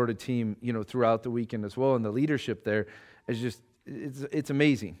our Florida team, throughout the weekend as well. And the leadership there is just, it's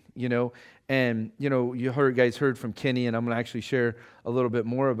amazing, and, you guys heard from Kenny, and I'm going to actually share a little bit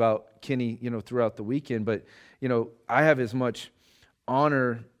more about Kenny, throughout the weekend. But, I have as much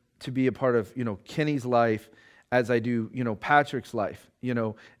honor to be a part of, Kenny's life as I do, Patrick's life,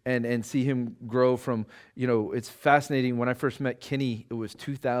 and see him grow from, it's fascinating. When I first met Kenny, it was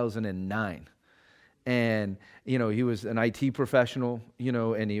 2009. And, he was an IT professional,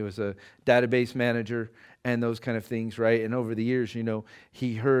 and he was a database manager and those kind of things, right? And over the years,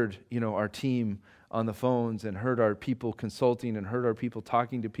 he heard, our team on the phones and heard our people consulting and heard our people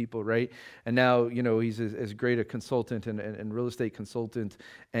talking to people, right? And now, he's as great a consultant and real estate consultant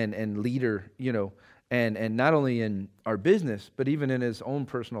and leader, and not only in our business, but even in his own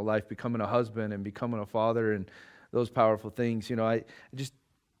personal life, becoming a husband and becoming a father and those powerful things. I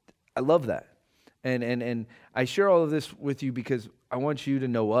love that. And I share all of this with you because I want you to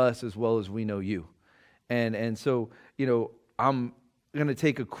know us as well as we know you. And so, we're going to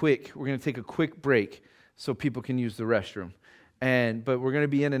take a quick break so people can use the restroom. But we're going to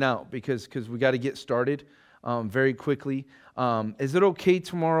be in and out because we got to get started very quickly. Is it okay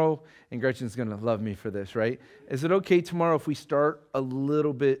tomorrow? And Gretchen's going to love me for this, right? Is it okay tomorrow if we start a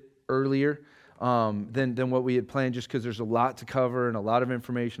little bit earlier than what we had planned, just because there's a lot to cover and a lot of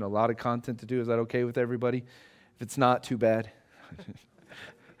information, a lot of content to do? Is that okay with everybody? If it's not, too bad.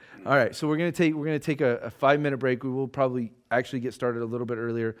 All right, so we're going to take a 5-minute break. We will probably actually get started a little bit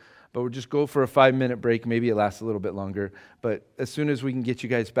earlier, but we'll just go for a 5-minute break. Maybe it lasts a little bit longer, but as soon as we can get you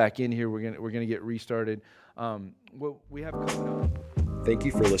guys back in here, we're going to get restarted. What we have coming up. Thank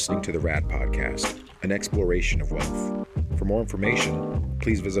you for listening to the RAD Podcast, an exploration of wealth. For more information,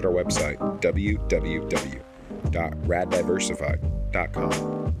 please visit our website,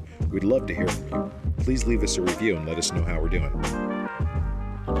 www.raddiversified.com. We'd love to hear from you. Please leave us a review and let us know how we're doing.